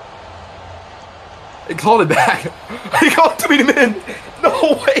 They called it back. They called too many men. No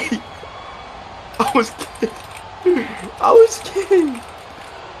way. I was kidding. I was kidding.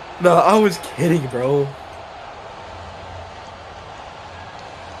 No, I was kidding, bro.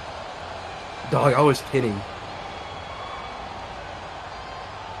 Dog, I was kidding.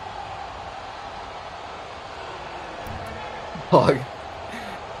 Dog,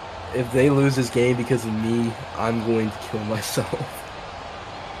 if they lose this game because of me, I'm going to kill myself.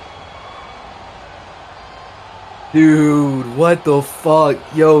 Dude, what the fuck?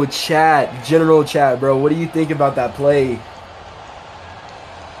 Yo, chat, general chat, bro. What do you think about that play?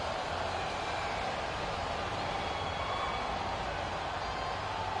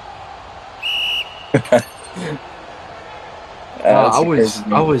 I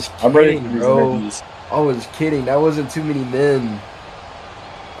was kidding, bro. I was kidding. That wasn't too many men.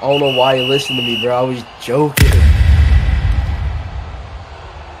 I don't know why you listened to me, bro. I was joking.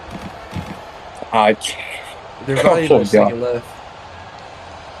 I can't. There's not even a second left.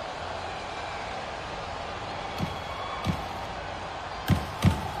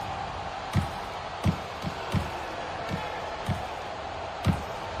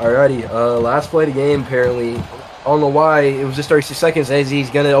 Alrighty, last play of the game, apparently. I don't know why. It was just 36 seconds. As he's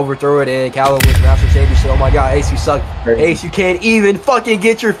going to overthrow it, and Calhoun wins the national championship. Oh, my God. Ace, you suck. Ace, you can't even fucking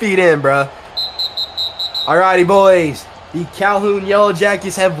get your feet in, bruh. Alrighty, boys. The Calhoun Yellow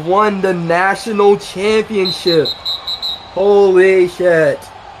Jackets have won the national championship. Holy shit.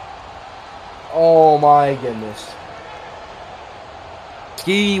 Oh, my goodness.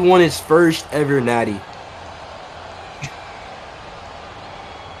 Ski won his first ever natty.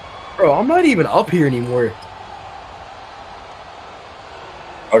 Bro, I'm not even up here anymore.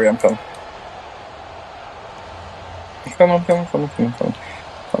 Okay, I'm coming. I'm coming.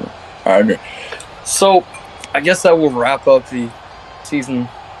 Alright, so I guess that will wrap up the season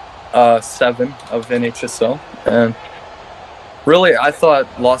 7 of NHSL. And really, I thought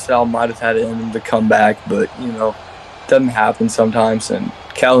LaSalle might have had it in them to come back, but, you know, it doesn't happen sometimes. And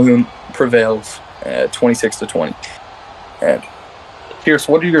Calhoun prevails at 26-20. And Pierce,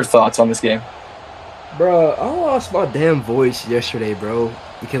 what are your thoughts on this game? Bro, I lost my damn voice yesterday, bro,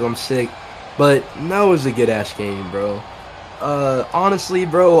 because I'm sick. But that was a good-ass game, bro. Honestly,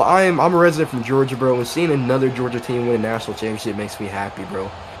 bro, I'm a resident from Georgia, bro, and seeing another Georgia team win a national championship makes me happy, bro.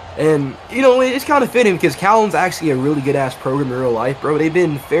 And, you know, it's kind of fitting because Calhoun's actually a really good-ass program in real life, bro. They've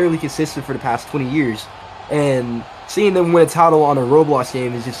been fairly consistent for the past 20 years. And seeing them win a title on a Roblox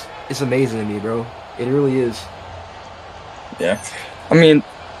game is just, it's amazing to me, bro. It really is. Yeah. I mean,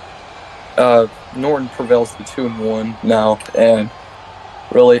 Norton prevails to 2-1 now, and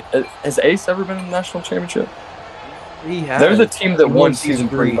really, has Ace ever been in the national championship? He has. They're the team that won season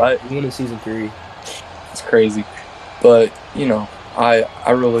 3, right? He won in season 3. It's crazy. But, you know, I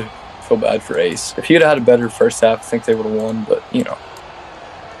really feel bad for Ace. If he'd had a better first half, I think they would have won, but, you know,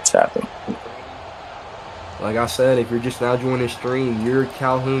 it's happened. Like I said, if you're just now joining the stream, your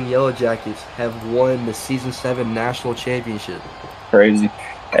Calhoun Yellow Jackets have won the Season 7 National Championship. Crazy.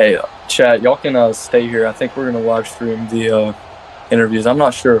 Hey, chat, y'all can stay here. I think we're going to live stream the interviews. I'm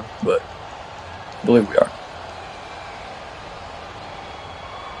not sure, but I believe we are.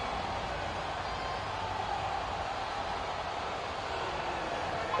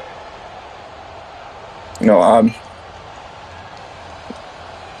 No, I'm...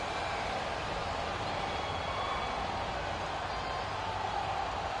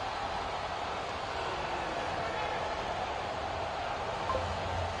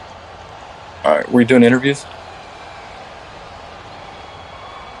 All right, we doing interviews?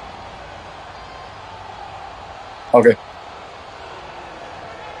 Okay.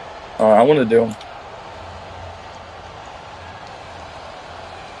 I want to do them.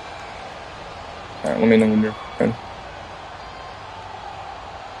 All right, let me know when you're ready.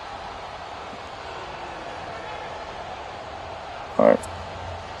 All right.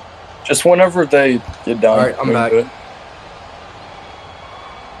 Just whenever they get done. All right, I'm back. Do it.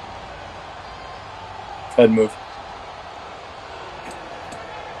 Go ahead and move.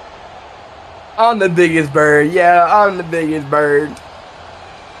 I'm the biggest bird. Yeah, I'm the biggest bird.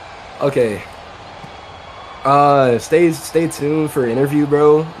 Okay. Stay tuned for interview,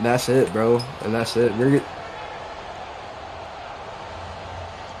 bro. And that's it, bro. And that's it. We're good.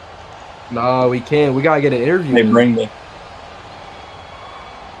 Nah, we can't. We gotta get an interview. Hey, bring me.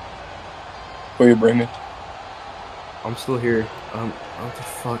 Will you bring me? I'm still here. What the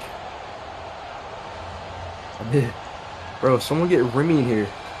fuck? I did. Bro, someone get Remy in here.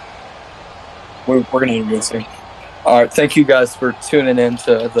 We're going to interview soon. All right, thank you guys for tuning in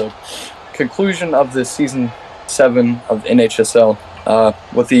to the conclusion of the Season 7 of NHSL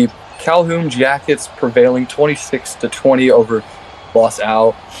with the Calhoun Jackets prevailing 26-20 over Los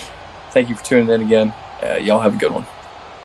Al. Thank you for tuning in again. Y'all have a good one.